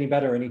to get any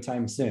better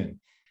anytime soon.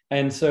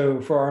 And so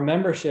for our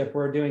membership,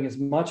 we're doing as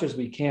much as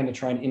we can to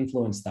try and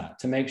influence that,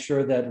 to make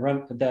sure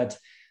that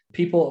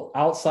people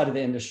outside of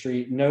the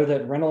industry know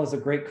that rental is a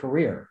great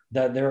career,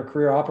 that there are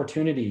career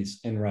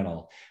opportunities in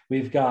rental.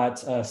 We've got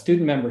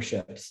student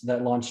memberships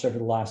that launched over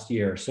the last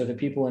year, so that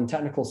people in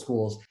technical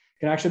schools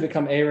can actually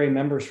become ARA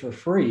members for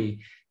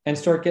free and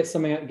start get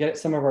some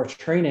of our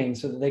training,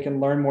 so that they can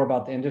learn more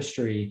about the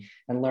industry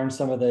and learn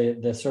some of the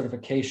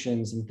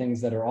certifications and things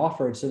that are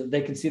offered, so that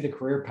they can see the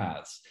career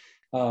paths.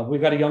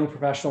 We've got a young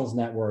professionals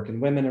network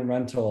and women in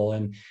rental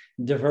and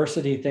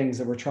diversity things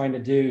that we're trying to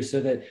do, so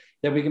that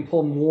we can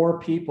pull more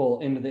people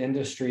into the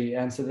industry,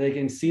 and so they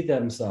can see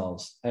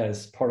themselves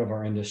as part of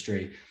our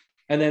industry.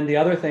 And then the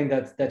other thing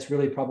that's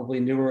really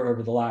probably newer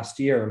over the last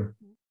year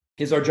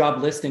is our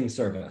job listing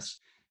service.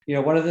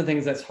 One of the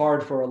things that's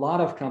hard for a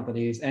lot of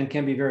companies and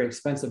can be very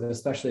expensive,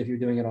 especially if you're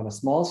doing it on a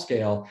small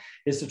scale,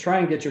 is to try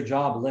and get your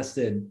job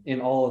listed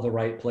in all of the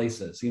right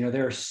places.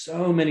 There are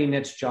so many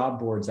niche job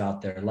boards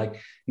out there,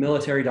 like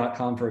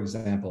military.com, for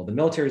example. The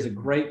military is a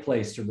great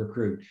place to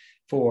recruit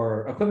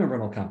for equipment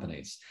rental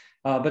companies.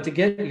 But to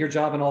get your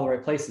job in all the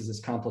right places is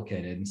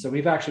complicated. And so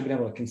we've actually been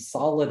able to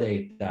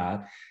consolidate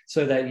that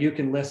so that you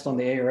can list on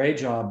the ARA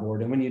job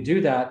board. And when you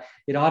do that,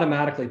 it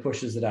automatically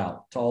pushes it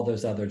out to all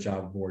those other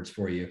job boards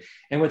for you.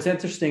 And what's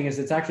interesting is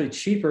it's actually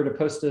cheaper to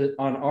post it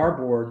on our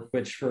board,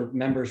 which for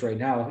members right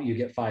now, you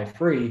get 5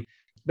 free.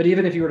 But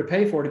even if you were to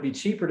pay for it, it'd be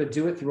cheaper to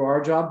do it through our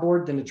job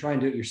board than to try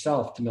and do it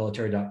yourself to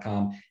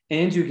military.com.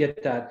 And you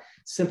get that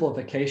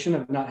simplification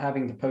of not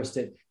having to post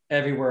it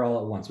everywhere all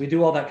at once. We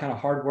do all that kind of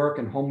hard work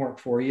and homework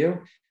for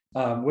you,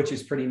 which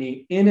is pretty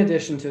neat. In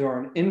addition to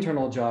our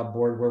internal job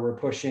board, where we're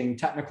pushing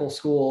technical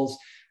schools,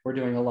 we're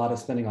doing a lot of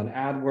spending on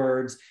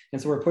AdWords.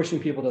 And so we're pushing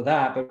people to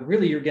that, but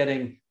really you're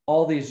getting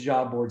all these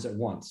job boards at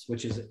once,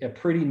 which is a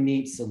pretty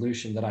neat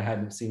solution that I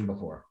hadn't seen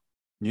before.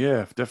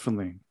 Yeah,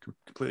 definitely.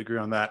 Completely agree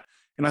on that.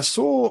 And I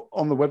saw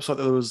on the website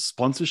that there was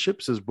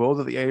sponsorships as well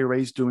that the ARA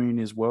is doing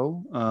as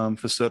well,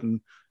 for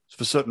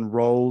certain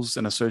roles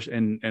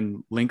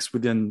and links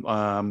within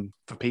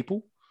for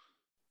people.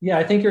 Yeah,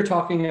 I think you're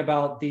talking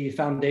about the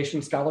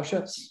foundation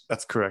scholarships.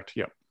 That's correct.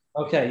 Yeah.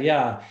 Okay.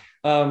 Yeah.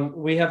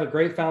 We have a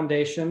great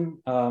foundation,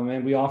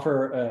 and we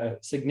offer a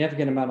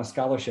significant amount of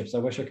scholarships. I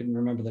wish I could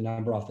remember the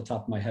number off the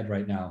top of my head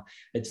right now.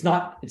 It's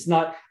not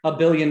 $1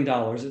 billion.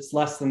 It's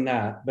less than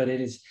that, but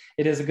it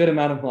is a good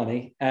amount of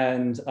money.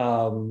 And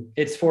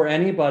it's for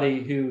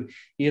anybody who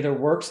either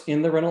works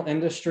in the rental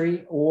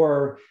industry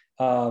or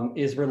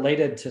is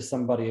related to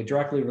somebody,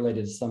 directly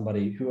related to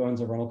somebody who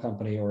owns a rental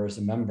company or is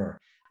a member.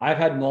 I've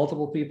had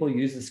multiple people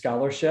use the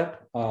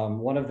scholarship.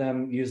 One of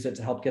them used it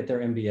to help get their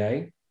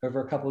MBA over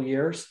a couple of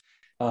years.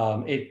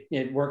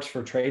 It works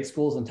for trade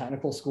schools and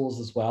technical schools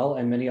as well,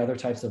 and many other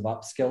types of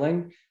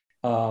upskilling.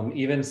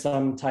 even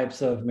some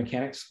types of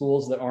mechanic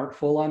schools that aren't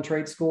full-on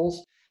trade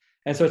schools.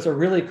 And so it's a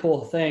really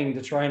cool thing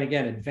to try and,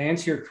 again,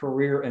 advance your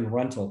career in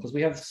rental, because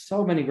we have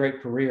so many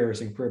great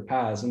careers and career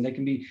paths, and they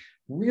can be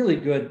really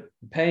good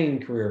paying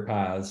career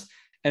paths.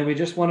 And we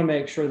just want to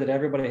make sure that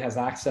everybody has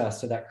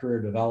access to that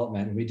career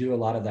development. And we do a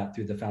lot of that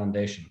through the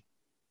foundation.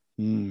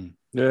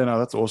 Yeah, no,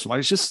 that's awesome.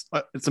 Like,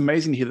 it's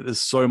amazing to hear that there's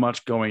so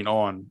much going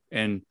on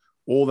and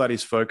all that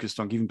is focused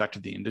on giving back to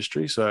the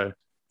industry. So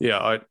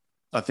yeah,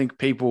 I think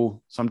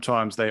people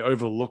sometimes they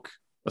overlook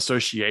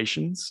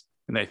associations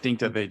and they think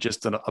that they're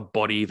just a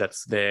body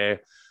that's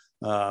there.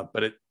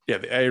 But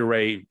the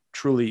ARA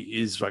truly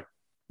is like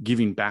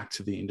giving back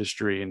to the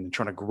industry and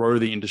trying to grow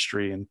the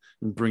industry and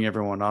bring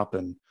everyone up.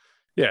 And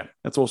yeah,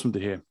 that's awesome to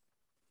hear.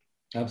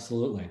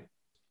 Absolutely.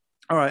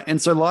 All right.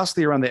 And so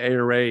lastly, around the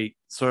ARA,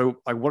 so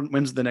like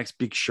when's the next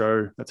big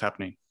show that's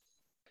happening?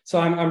 So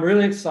I'm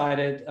really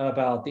excited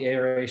about the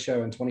ARA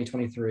show in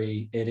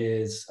 2023. It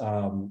is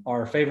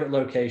our favorite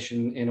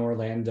location in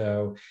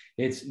Orlando.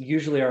 It's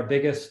usually our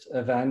biggest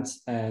event,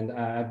 and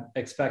I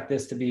expect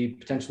this to be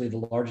potentially the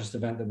largest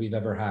event that we've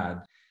ever had.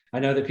 I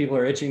know that people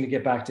are itching to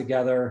get back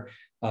together.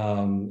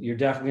 You're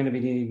definitely going to be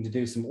needing to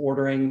do some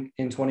ordering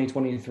in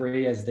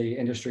 2023 as the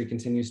industry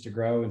continues to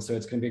grow. And so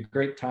it's going to be a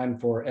great time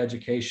for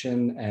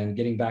education and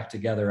getting back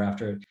together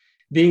after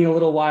being a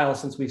little while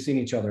since we've seen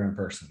each other in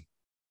person.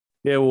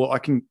 Yeah, well, I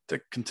can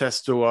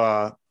contest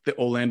to the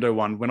Orlando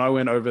one. When I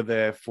went over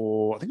there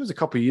I think it was a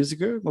couple of years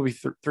ago, maybe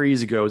 3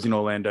 years ago, I was in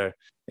Orlando,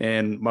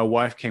 and my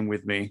wife came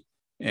with me,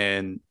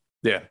 and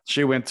yeah,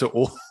 she went to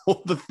all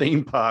the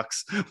theme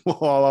parks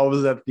while I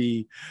was at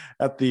the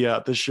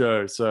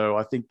show. So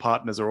I think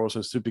partners are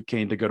also super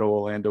keen to go to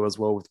Orlando as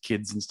well with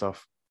kids and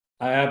stuff.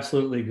 I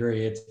absolutely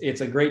agree.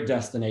 It's a great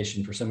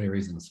destination for so many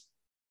reasons.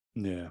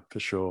 Yeah, for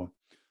sure.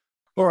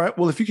 All right.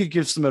 Well, if you could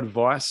give some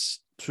advice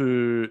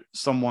to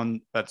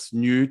someone that's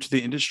new to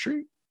the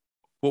industry,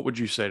 what would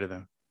you say to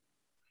them?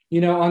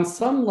 On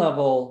some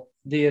level,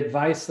 the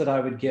advice that I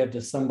would give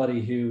to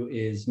somebody who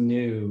is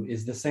new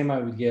is the same I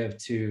would give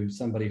to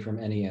somebody from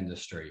any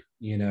industry.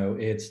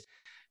 It's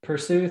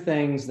pursue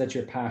things that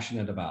you're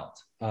passionate about.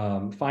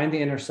 Find the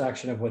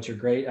intersection of what you're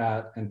great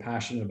at and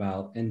passionate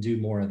about, and do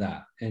more of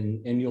that,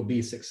 and you'll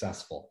be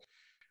successful.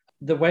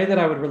 The way that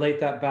I would relate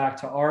that back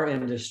to our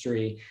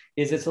industry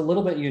is it's a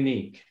little bit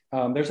unique.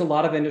 There's a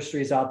lot of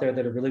industries out there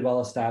that are really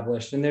well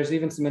established, and there's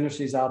even some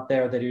industries out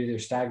there that are either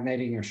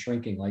stagnating or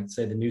shrinking, like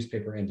say the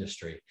newspaper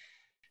industry.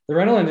 The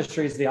rental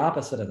industry is the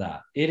opposite of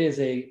that. It is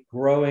a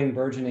growing,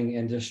 burgeoning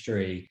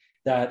industry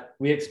that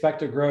we expect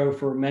to grow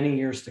for many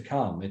years to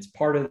come. It's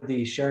part of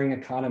the sharing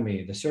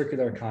economy, the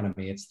circular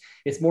economy.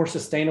 It's more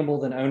sustainable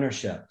than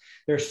ownership.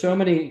 There's so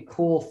many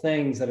cool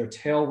things that are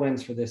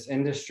tailwinds for this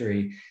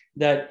industry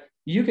that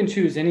you can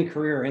choose any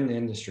career in the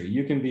industry.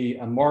 You can be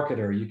a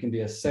marketer, you can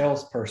be a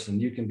salesperson,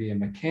 you can be a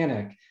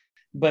mechanic.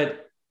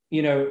 But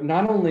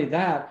not only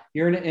that,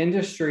 you're in an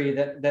industry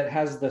that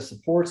has the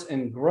supports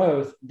and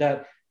growth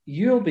that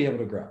you'll be able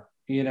to grow.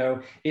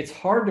 It's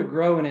hard to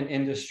grow in an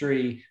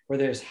industry where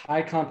there's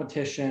high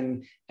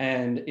competition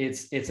and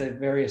it's a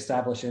very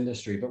established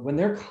industry. But when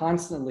they're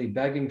constantly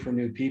begging for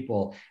new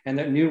people and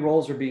that new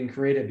roles are being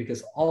created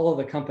because all of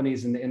the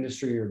companies in the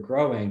industry are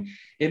growing,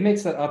 it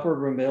makes that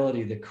upward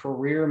mobility, the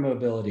career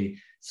mobility,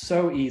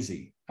 so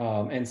easy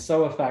and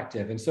so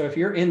effective. And so if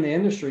you're in the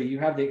industry, you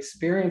have the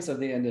experience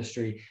of the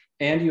industry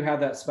and you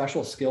have that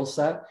special skill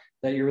set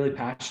that you're really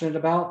passionate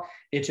about,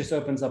 it just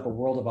opens up a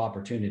world of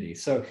opportunity.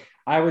 So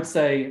I would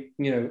say,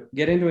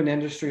 get into an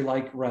industry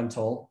like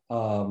rental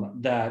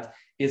that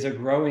is a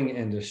growing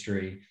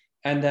industry,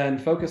 and then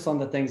focus on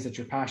the things that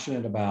you're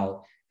passionate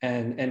about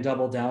and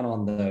double down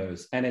on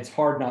those. And it's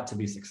hard not to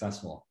be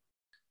successful.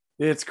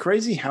 It's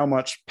crazy how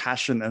much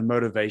passion and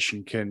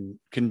motivation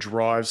can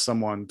drive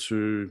someone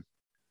to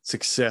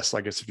success,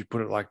 I guess, if you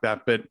put it like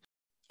that. But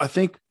I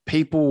think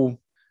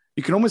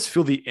you can almost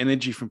feel the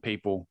energy from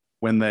people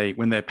when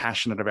they're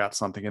passionate about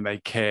something and they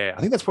care. I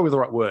think that's probably the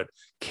right word.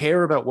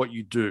 Care about what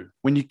you do.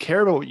 When you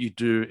care about what you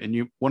do and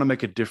you want to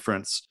make a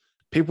difference,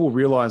 people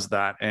realize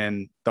that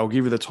and they'll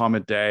give you the time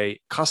of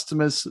day.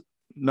 Customers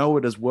know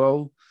it as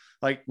well.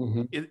 Like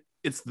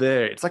it's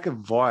there. It's like a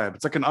vibe.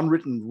 It's like an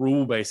unwritten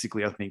rule,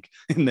 basically, I think,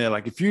 in there.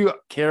 Like if you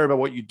care about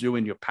what you do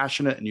and you're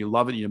passionate and you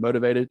love it and you're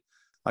motivated,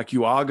 like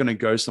you are going to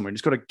go somewhere. You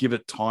just got to give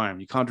it time.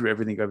 You can't do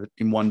everything over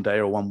in one day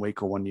or 1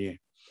 week or 1 year.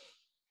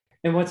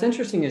 And what's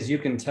interesting is you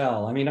can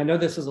tell. I mean, I know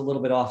this is a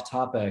little bit off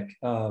topic,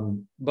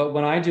 but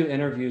when I do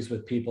interviews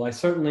with people, I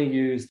certainly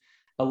use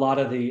a lot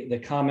of the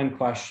common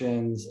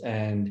questions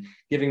and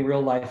giving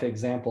real life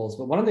examples.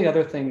 But one of the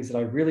other things that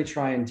I really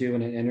try and do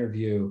in an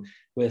interview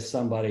with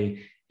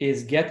somebody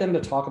is get them to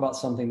talk about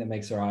something that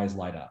makes their eyes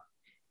light up.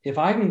 If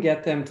I can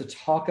get them to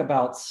talk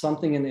about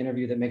something in the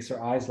interview that makes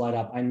their eyes light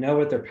up, I know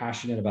what they're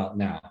passionate about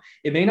now.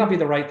 It may not be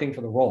the right thing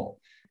for the role,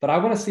 but I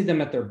want to see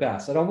them at their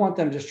best. I don't want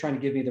them just trying to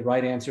give me the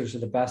right answers or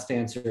the best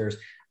answers.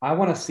 I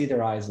want to see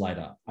their eyes light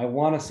up. I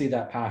want to see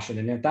that passion.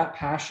 And if that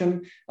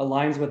passion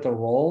aligns with the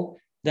role,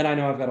 then I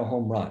know I've got a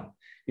home run.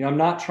 I'm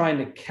not trying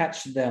to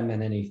catch them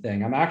in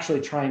anything. I'm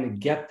actually trying to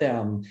get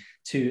them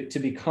to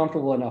be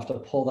comfortable enough to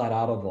pull that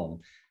out of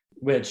them,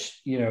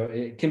 which,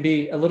 it can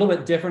be a little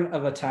bit different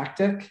of a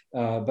tactic,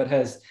 but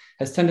has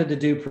tended to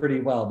do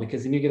pretty well,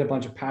 because then you get a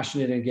bunch of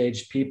passionate,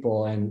 engaged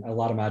people and a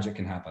lot of magic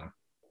can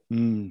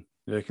happen.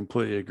 Yeah, I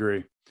completely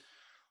agree.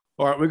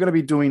 All right, we're going to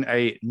be doing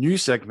a new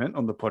segment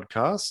on the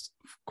podcast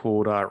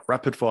called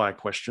Rapid Fire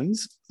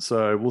Questions.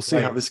 So we'll see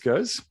how this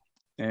goes.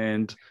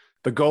 And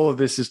the goal of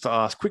this is to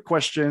ask quick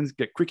questions,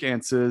 get quick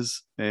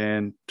answers,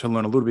 and to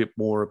learn a little bit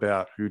more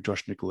about who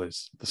Josh Nickell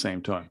is at the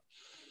same time.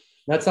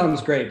 That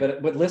sounds great.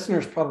 But what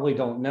listeners probably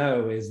don't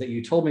know is that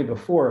you told me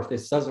before, if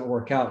this doesn't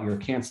work out, you're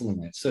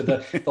canceling it. So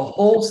the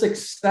whole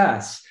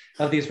success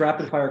of these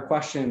rapid fire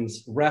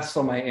questions rests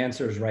on my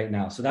answers right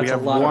now. So that's a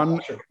lot of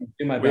pressure.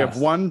 Do my best. We have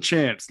one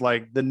chance.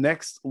 Like, the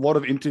next lot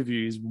of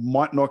interviews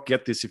might not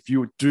get this if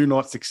you do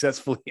not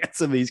successfully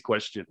answer these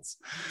questions.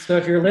 So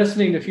if you're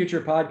listening to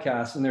future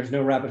podcasts and there's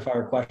no rapid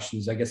fire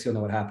questions, I guess you'll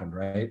know what happened,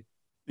 right?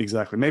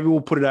 Exactly. Maybe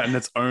we'll put it out in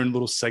its own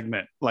little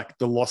segment, like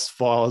the lost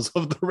files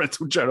of the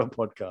Rental Journal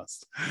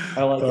podcast.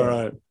 I like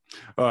it.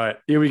 All right.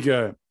 Here we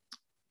go.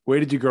 Where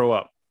did you grow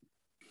up?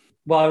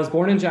 Well, I was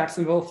born in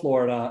Jacksonville,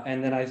 Florida,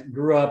 and then I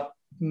grew up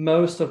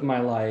most of my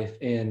life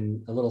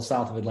in a little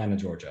south of Atlanta,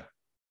 Georgia.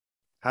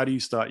 How do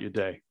you start your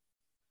day?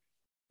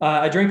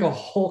 I drink a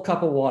whole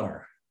cup of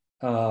water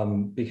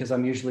because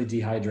I'm usually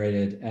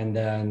dehydrated, and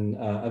then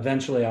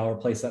eventually I'll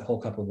replace that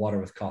whole cup of water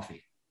with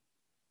coffee.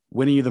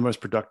 When are you the most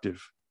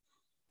productive?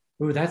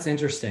 Ooh, that's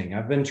interesting.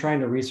 I've been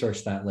trying to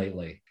research that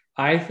lately.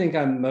 I think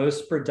I'm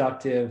most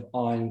productive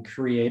on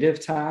creative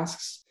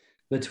tasks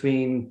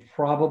between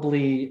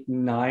probably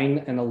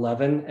 9 and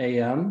 11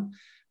 a.m.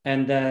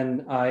 And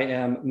then I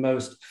am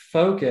most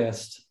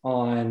focused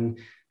on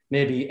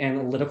maybe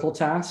analytical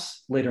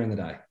tasks later in the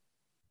day.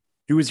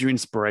 Who is your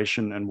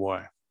inspiration and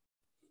why?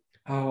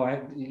 Oh,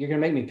 you're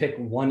going to make me pick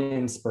one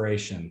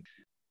inspiration.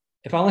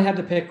 If I only had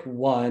to pick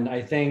one,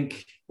 I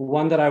think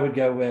one that I would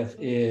go with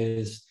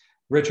is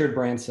Richard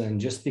Branson,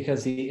 just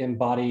because he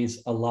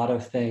embodies a lot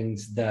of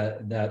things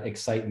that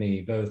excite me,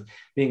 both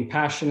being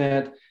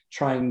passionate,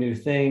 trying new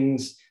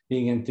things,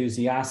 being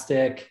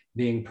enthusiastic,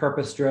 being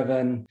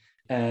purpose-driven,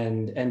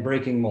 and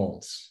breaking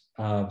molds.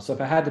 So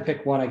if I had to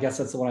pick one, I guess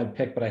that's the one I'd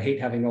pick, but I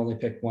hate having to only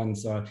pick one.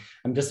 So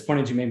I'm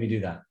disappointed you made me do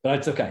that, but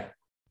it's okay.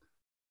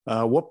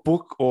 What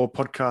book or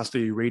podcast are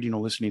you reading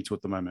or listening to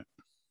at the moment?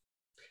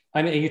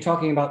 I mean, are you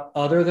talking about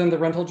other than the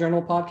Rental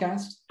Journal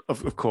podcast?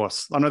 Of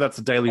course. I know that's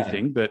a daily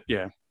thing, but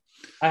yeah.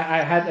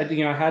 I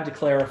had to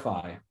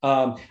clarify.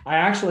 I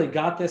actually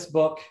got this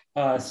book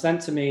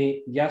sent to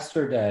me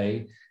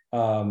yesterday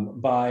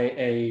by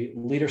a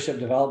leadership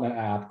development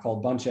app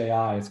called Bunch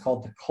AI. It's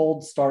called The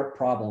Cold Start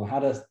Problem: How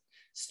to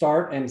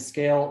Start and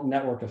Scale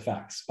Network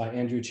Effects by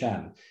Andrew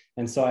Chen.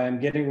 And so I am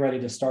getting ready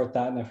to start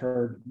that, and I've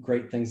heard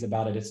great things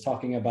about it. It's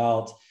talking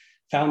about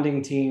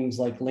founding teams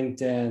like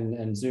LinkedIn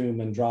and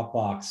Zoom and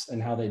Dropbox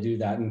and how they do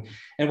that. And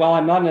while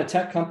I'm not in a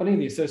tech company,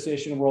 the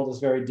association world is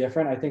very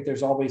different. I think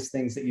there's always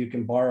things that you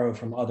can borrow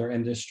from other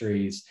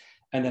industries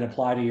and then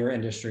apply to your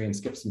industry and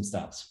skip some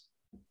steps.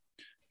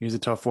 Here's a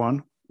tough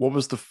one. What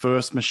was the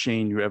first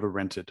machine you ever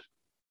rented?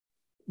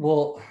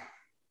 Well,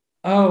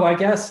 I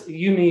guess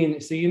you mean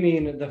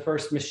the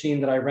first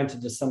machine that I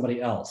rented to somebody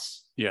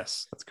else?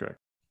 Yes, that's correct.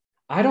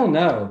 I don't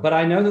know, but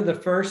I know that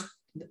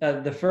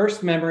the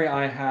first memory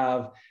I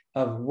have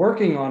of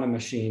working on a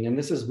machine, and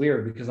this is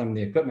weird because I'm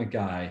the equipment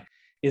guy,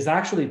 is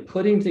actually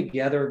putting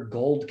together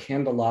gold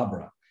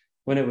candelabra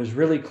when it was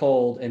really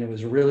cold and it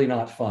was really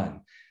not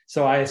fun.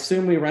 So I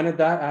assume we rented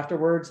that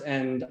afterwards.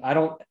 And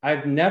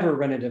I've never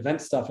rented event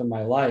stuff in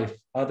my life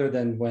other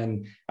than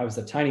when I was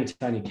a tiny,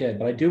 tiny kid.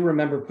 But I do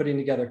remember putting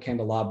together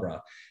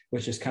candelabra,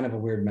 which is kind of a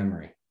weird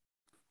memory.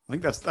 I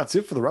think that's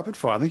it for the rapid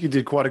fire. I think you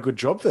did quite a good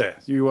job there.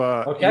 You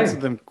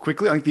answered them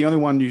quickly. I think the only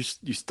one you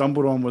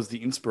stumbled on was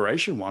the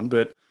inspiration one,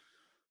 but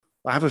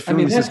I have a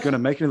feeling this is going to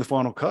make it in the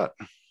final cut.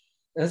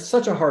 That's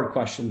such a hard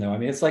question, though. I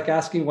mean, it's like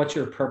asking what's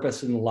your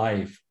purpose in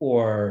life,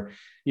 or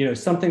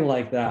something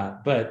like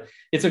that. But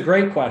it's a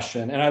great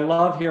question, and I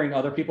love hearing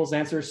other people's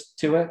answers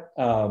to it.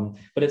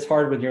 But it's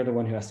hard when you're the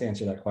one who has to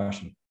answer that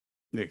question.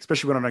 Yeah,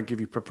 especially when I don't give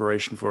you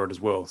preparation for it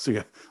as well. So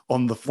you're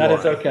on the fly. That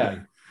is okay.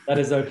 That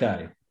is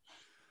okay.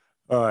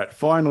 All right.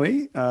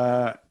 Finally,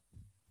 a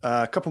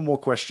couple more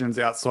questions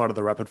outside of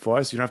the rapid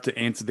fire, so you don't have to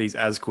answer these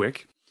as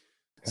quick.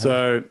 Okay.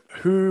 So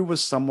who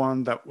was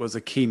someone that was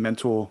a key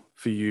mentor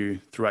for you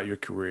throughout your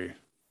career?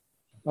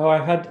 Oh,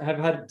 I've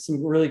had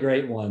some really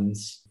great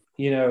ones.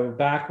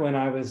 Back when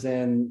I was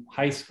in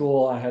high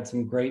school, I had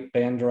some great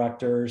band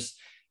directors,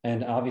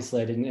 and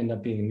obviously I didn't end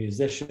up being a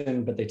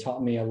musician, but they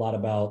taught me a lot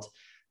about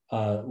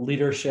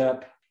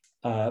leadership.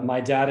 My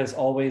dad has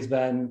always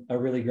been a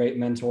really great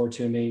mentor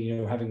to me,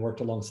 having worked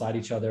alongside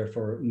each other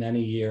for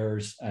many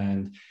years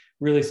and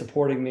really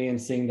supporting me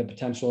and seeing the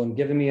potential and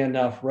giving me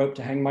enough rope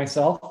to hang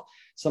myself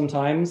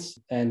sometimes,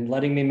 and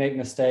letting me make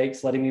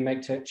mistakes, letting me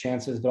make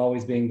chances, but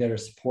always being there to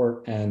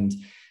support and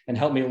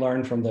help me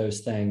learn from those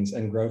things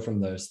and grow from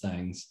those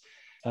things.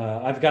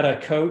 I've got a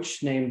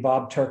coach named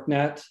Bob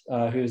Turknet,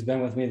 who's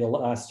been with me the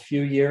last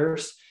few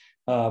years,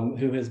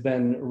 who has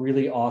been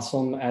really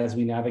awesome as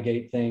we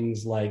navigate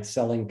things like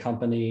selling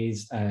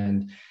companies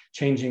and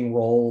changing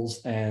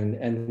roles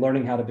and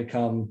learning how to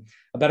become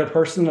a better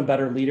person, a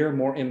better leader,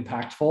 more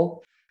impactful.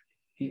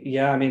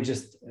 Yeah, I mean,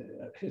 just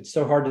it's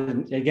so hard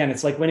to, again,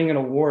 it's like winning an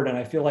award, and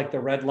I feel like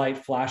the red light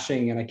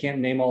flashing and I can't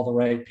name all the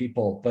right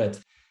people, but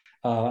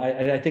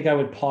I think I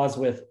would pause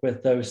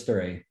with those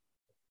three.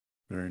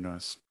 Very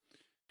nice.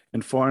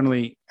 And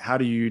finally, how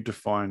do you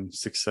define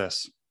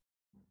success?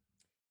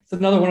 It's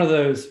another one of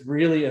those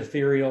really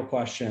ethereal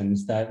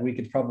questions that we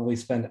could probably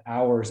spend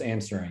hours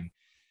answering.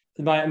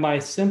 My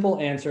simple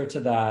answer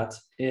to that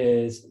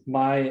is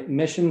my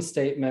mission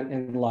statement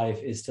in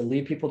life is to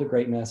lead people to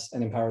greatness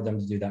and empower them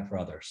to do that for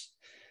others.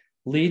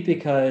 Lead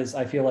because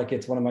I feel like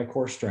it's one of my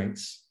core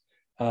strengths.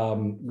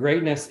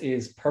 Greatness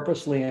is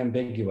purposely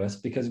ambiguous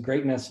because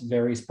greatness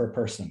varies per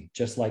person,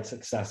 just like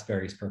success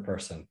varies per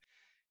person.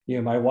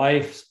 My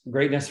wife's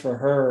greatness for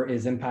her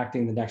is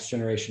impacting the next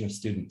generation of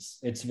students.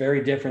 It's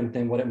very different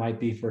than what it might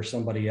be for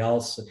somebody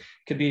else. It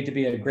could be to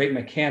be a great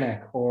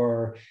mechanic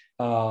or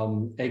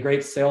a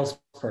great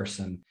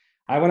salesperson.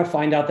 I want to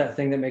find out that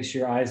thing that makes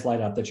your eyes light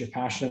up, that you're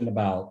passionate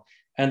about,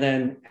 and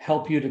then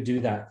help you to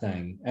do that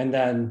thing. And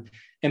then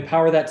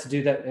empower them to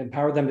do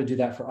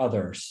that for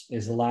others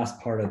is the last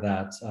part of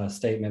that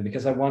statement,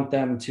 because I want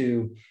them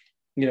to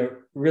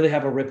really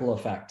have a ripple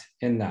effect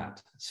in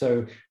that.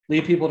 So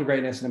lead people to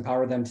greatness and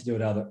empower them to do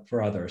it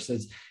for others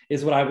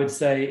is what I would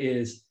say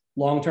is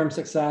long-term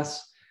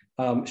success.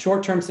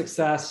 Short-term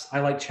success, I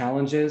like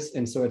challenges.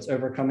 And so it's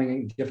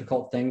overcoming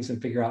difficult things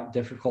and figure out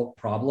difficult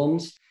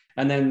problems.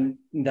 And then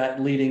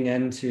that leading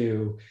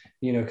into,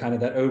 kind of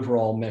that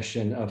overall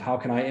mission of how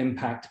can I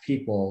impact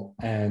people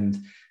and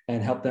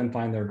help them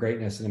find their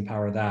greatness and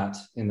empower that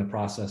in the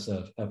process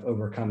of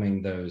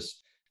overcoming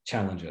those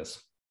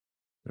challenges.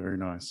 Very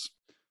nice.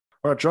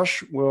 All right,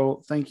 Josh.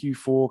 Well, thank you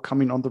for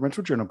coming on the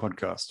Rental Journal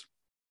podcast.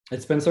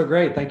 It's been so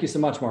great. Thank you so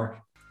much, Mark.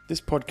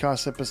 This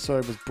podcast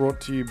episode was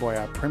brought to you by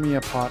our premier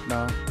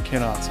partner,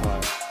 Ken Arts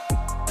Hire.